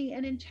quality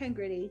and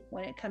integrity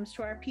when it comes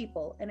to our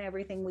people and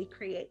everything we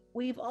create.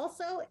 We've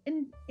also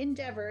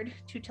endeavored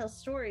to tell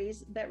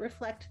stories that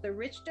reflect the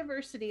rich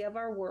diversity of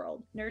our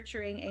world,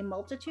 nurturing a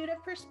multitude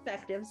of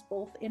perspectives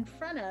both in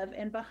front of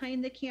and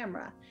behind the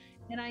camera.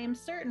 And I am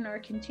certain our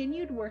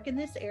continued work in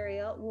this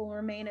area will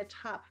remain a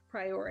top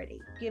priority.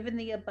 Given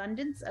the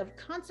abundance of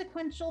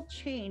consequential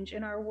change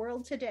in our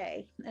world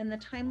today and the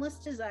timeless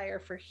desire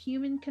for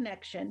human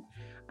connection,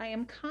 I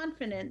am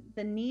confident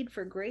the need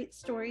for great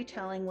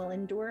storytelling will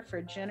endure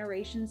for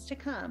generations to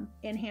come,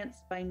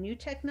 enhanced by new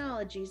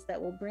technologies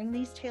that will bring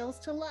these tales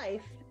to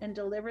life and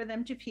deliver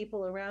them to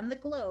people around the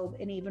globe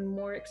in even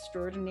more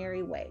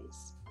extraordinary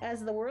ways.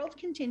 As the world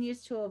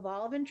continues to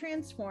evolve and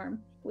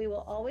transform, we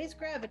will always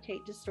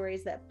gravitate to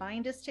stories that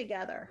bind us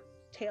together.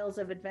 Tales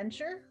of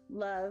adventure,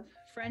 love,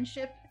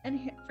 friendship,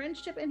 and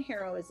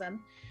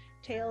heroism.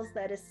 Tales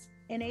that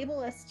enable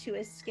us to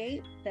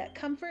escape, that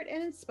comfort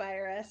and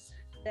inspire us,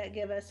 that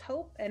give us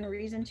hope and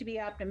reason to be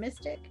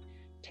optimistic.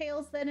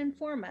 Tales that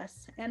inform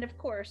us and, of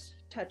course,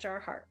 touch our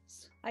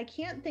hearts. I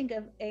can't think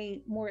of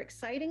a more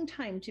exciting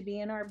time to be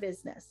in our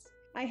business.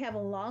 I have a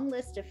long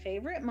list of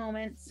favorite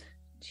moments,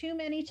 too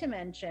many to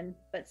mention,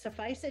 but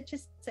suffice it to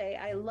say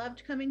I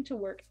loved coming to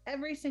work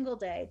every single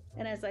day,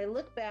 and as I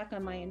look back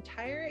on my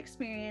entire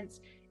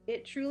experience,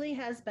 it truly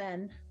has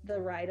been the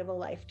ride of a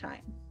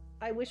lifetime.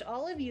 I wish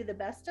all of you the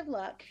best of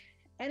luck,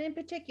 and in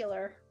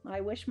particular,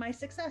 I wish my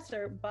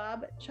successor,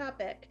 Bob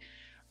Chapek,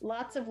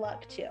 lots of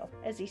luck too,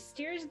 as he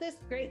steers this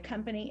great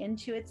company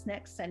into its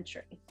next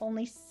century.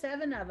 Only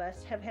 7 of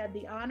us have had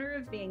the honor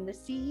of being the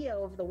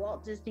CEO of the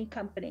Walt Disney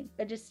Company,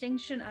 a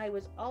distinction I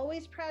was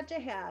always proud to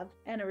have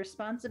and a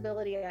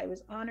responsibility I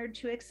was honored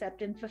to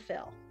accept and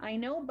fulfill. I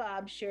know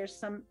Bob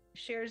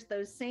shares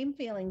those same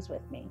feelings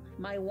with me.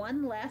 My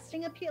one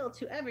lasting appeal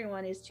to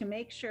everyone is to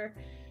make sure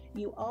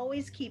you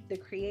always keep the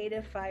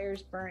creative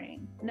fires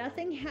burning.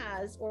 Nothing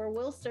has or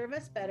will serve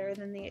us better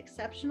than the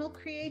exceptional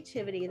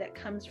creativity that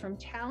comes from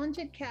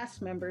talented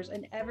cast members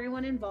and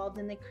everyone involved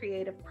in the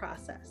creative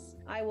process.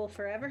 I will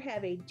forever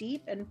have a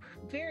deep and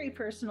very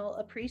personal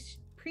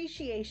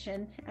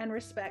appreciation and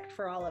respect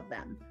for all of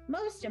them.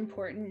 Most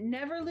important,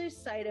 never lose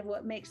sight of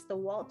what makes the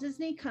Walt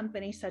Disney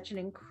Company such an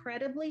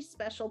incredibly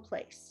special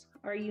place.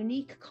 Our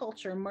unique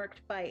culture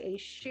marked by a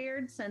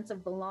shared sense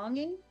of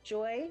belonging,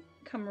 joy,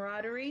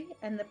 camaraderie,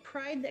 and the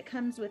pride that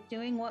comes with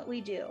doing what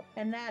we do.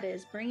 And that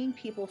is bringing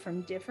people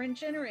from different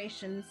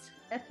generations,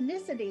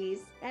 ethnicities,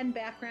 and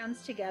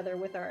backgrounds together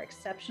with our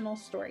exceptional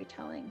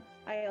storytelling.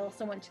 I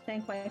also want to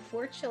thank my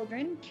 4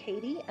 children,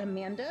 Katie,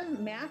 Amanda,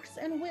 Max,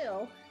 and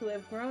Will, who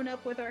have grown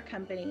up with our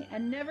company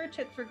and never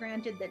took for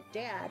granted that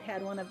Dad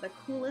had one of the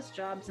coolest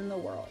jobs in the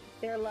world.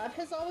 Their love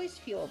has always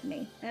fueled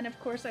me. And of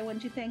course, I want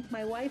to thank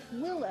my wife,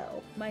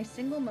 Willow, my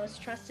single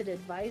most trusted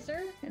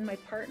advisor and my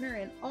partner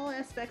in all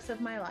aspects of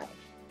my life.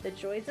 The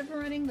joys of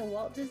running the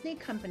Walt Disney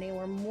Company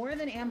were more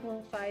than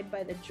amplified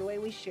by the joy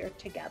we shared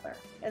together.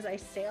 As I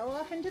sail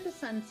off into the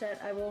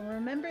sunset, I will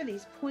remember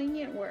these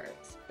poignant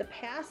words. The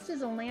past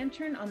is a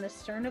lantern on the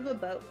stern of a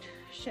boat,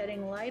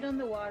 shedding light on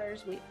the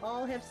waters we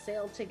all have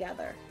sailed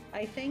together.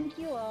 I thank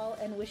you all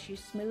and wish you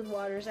smooth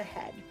waters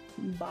ahead.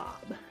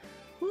 Bob.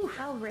 Whew,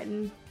 well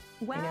written.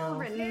 Well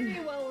written.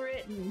 Very well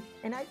written.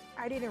 And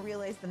I didn't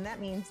realize then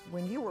that means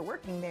when you were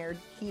working there,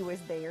 he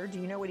was there. Do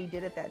you know what he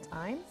did at that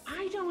time?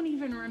 I don't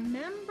even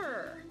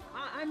remember.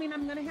 I mean,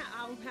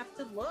 I'll have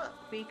to look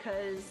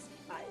because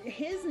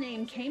his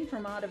name came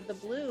from out of the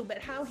blue, but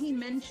how he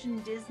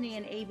mentioned Disney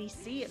and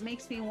ABC, it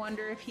makes me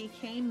wonder if he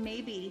came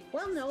maybe,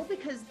 well, no,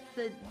 because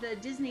the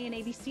Disney and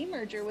ABC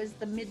merger was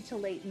the mid to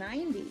late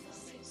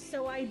 90s.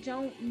 So I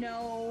don't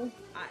know.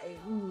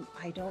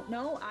 I don't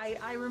know.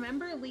 I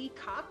remember Lee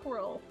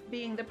Cockrell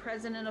being the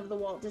president of the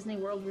Walt Disney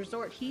World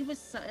Resort. He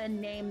was a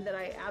name that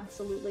I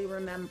absolutely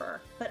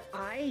remember, but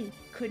I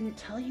couldn't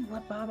tell you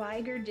what Bob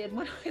Iger did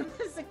when I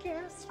was a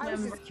cast member. I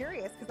was just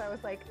curious because I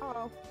was like,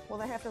 oh,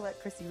 well, I have to let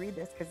Chrissy read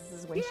this because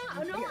this is when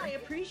Yeah, she no, here. I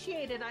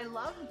appreciate it. I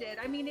loved it.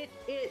 I mean,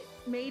 it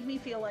made me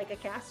feel like a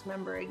cast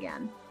member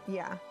again.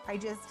 Yeah,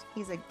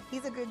 he's a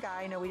good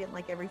guy. I know we didn't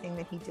like everything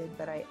that he did,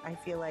 but I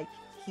feel like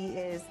he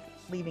is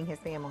leaving his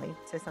family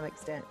to some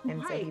extent,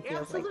 and so he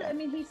feels absolutely. like that. I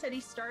mean, he said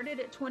he started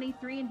at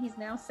 23 and he's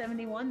now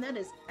 71. That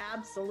is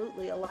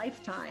absolutely a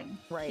lifetime.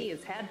 Right. He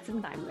has had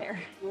some time there.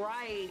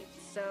 Right.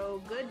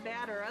 So good,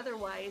 bad, or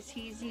otherwise,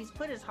 he's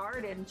put his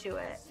heart into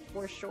it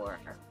for sure.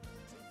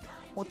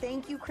 Well,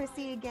 thank you,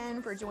 Chrissy,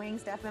 again for joining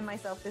Steph and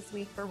myself this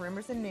week for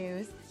Rumors and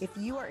News. If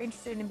you are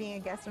interested in being a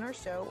guest on our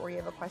show or you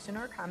have a question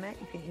or a comment,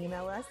 you can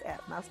email us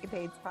at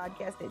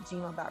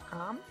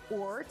mousecapadespodcast@gmail.com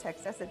or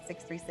text us at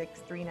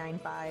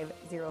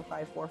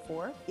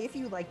 636-395-0544. If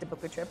you'd like to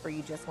book a trip or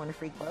you just want a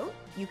free quote,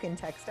 you can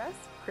text us,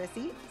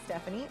 Chrissy,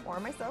 Stephanie, or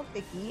myself,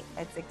 Vicki,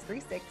 at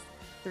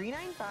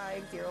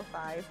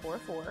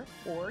 636-395-0544,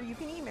 or you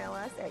can email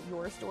us at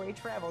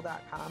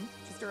yourstorytravel.com.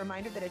 Just a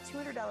reminder that a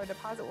 $200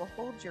 deposit will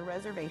hold your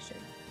reservation.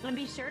 And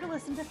be sure to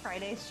listen to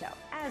Friday's show.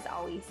 As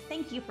always,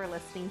 thank you for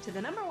listening to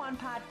the #1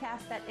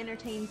 podcast that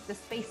entertains the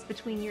space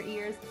between your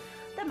ears,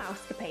 the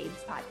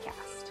Mousecapades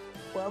Podcast.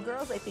 Well,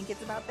 girls, I think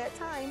it's about that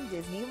time.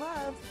 Disney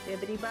love.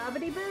 Bibbidi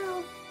bobbidi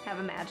boo. Have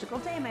a magical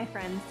day, my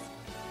friends.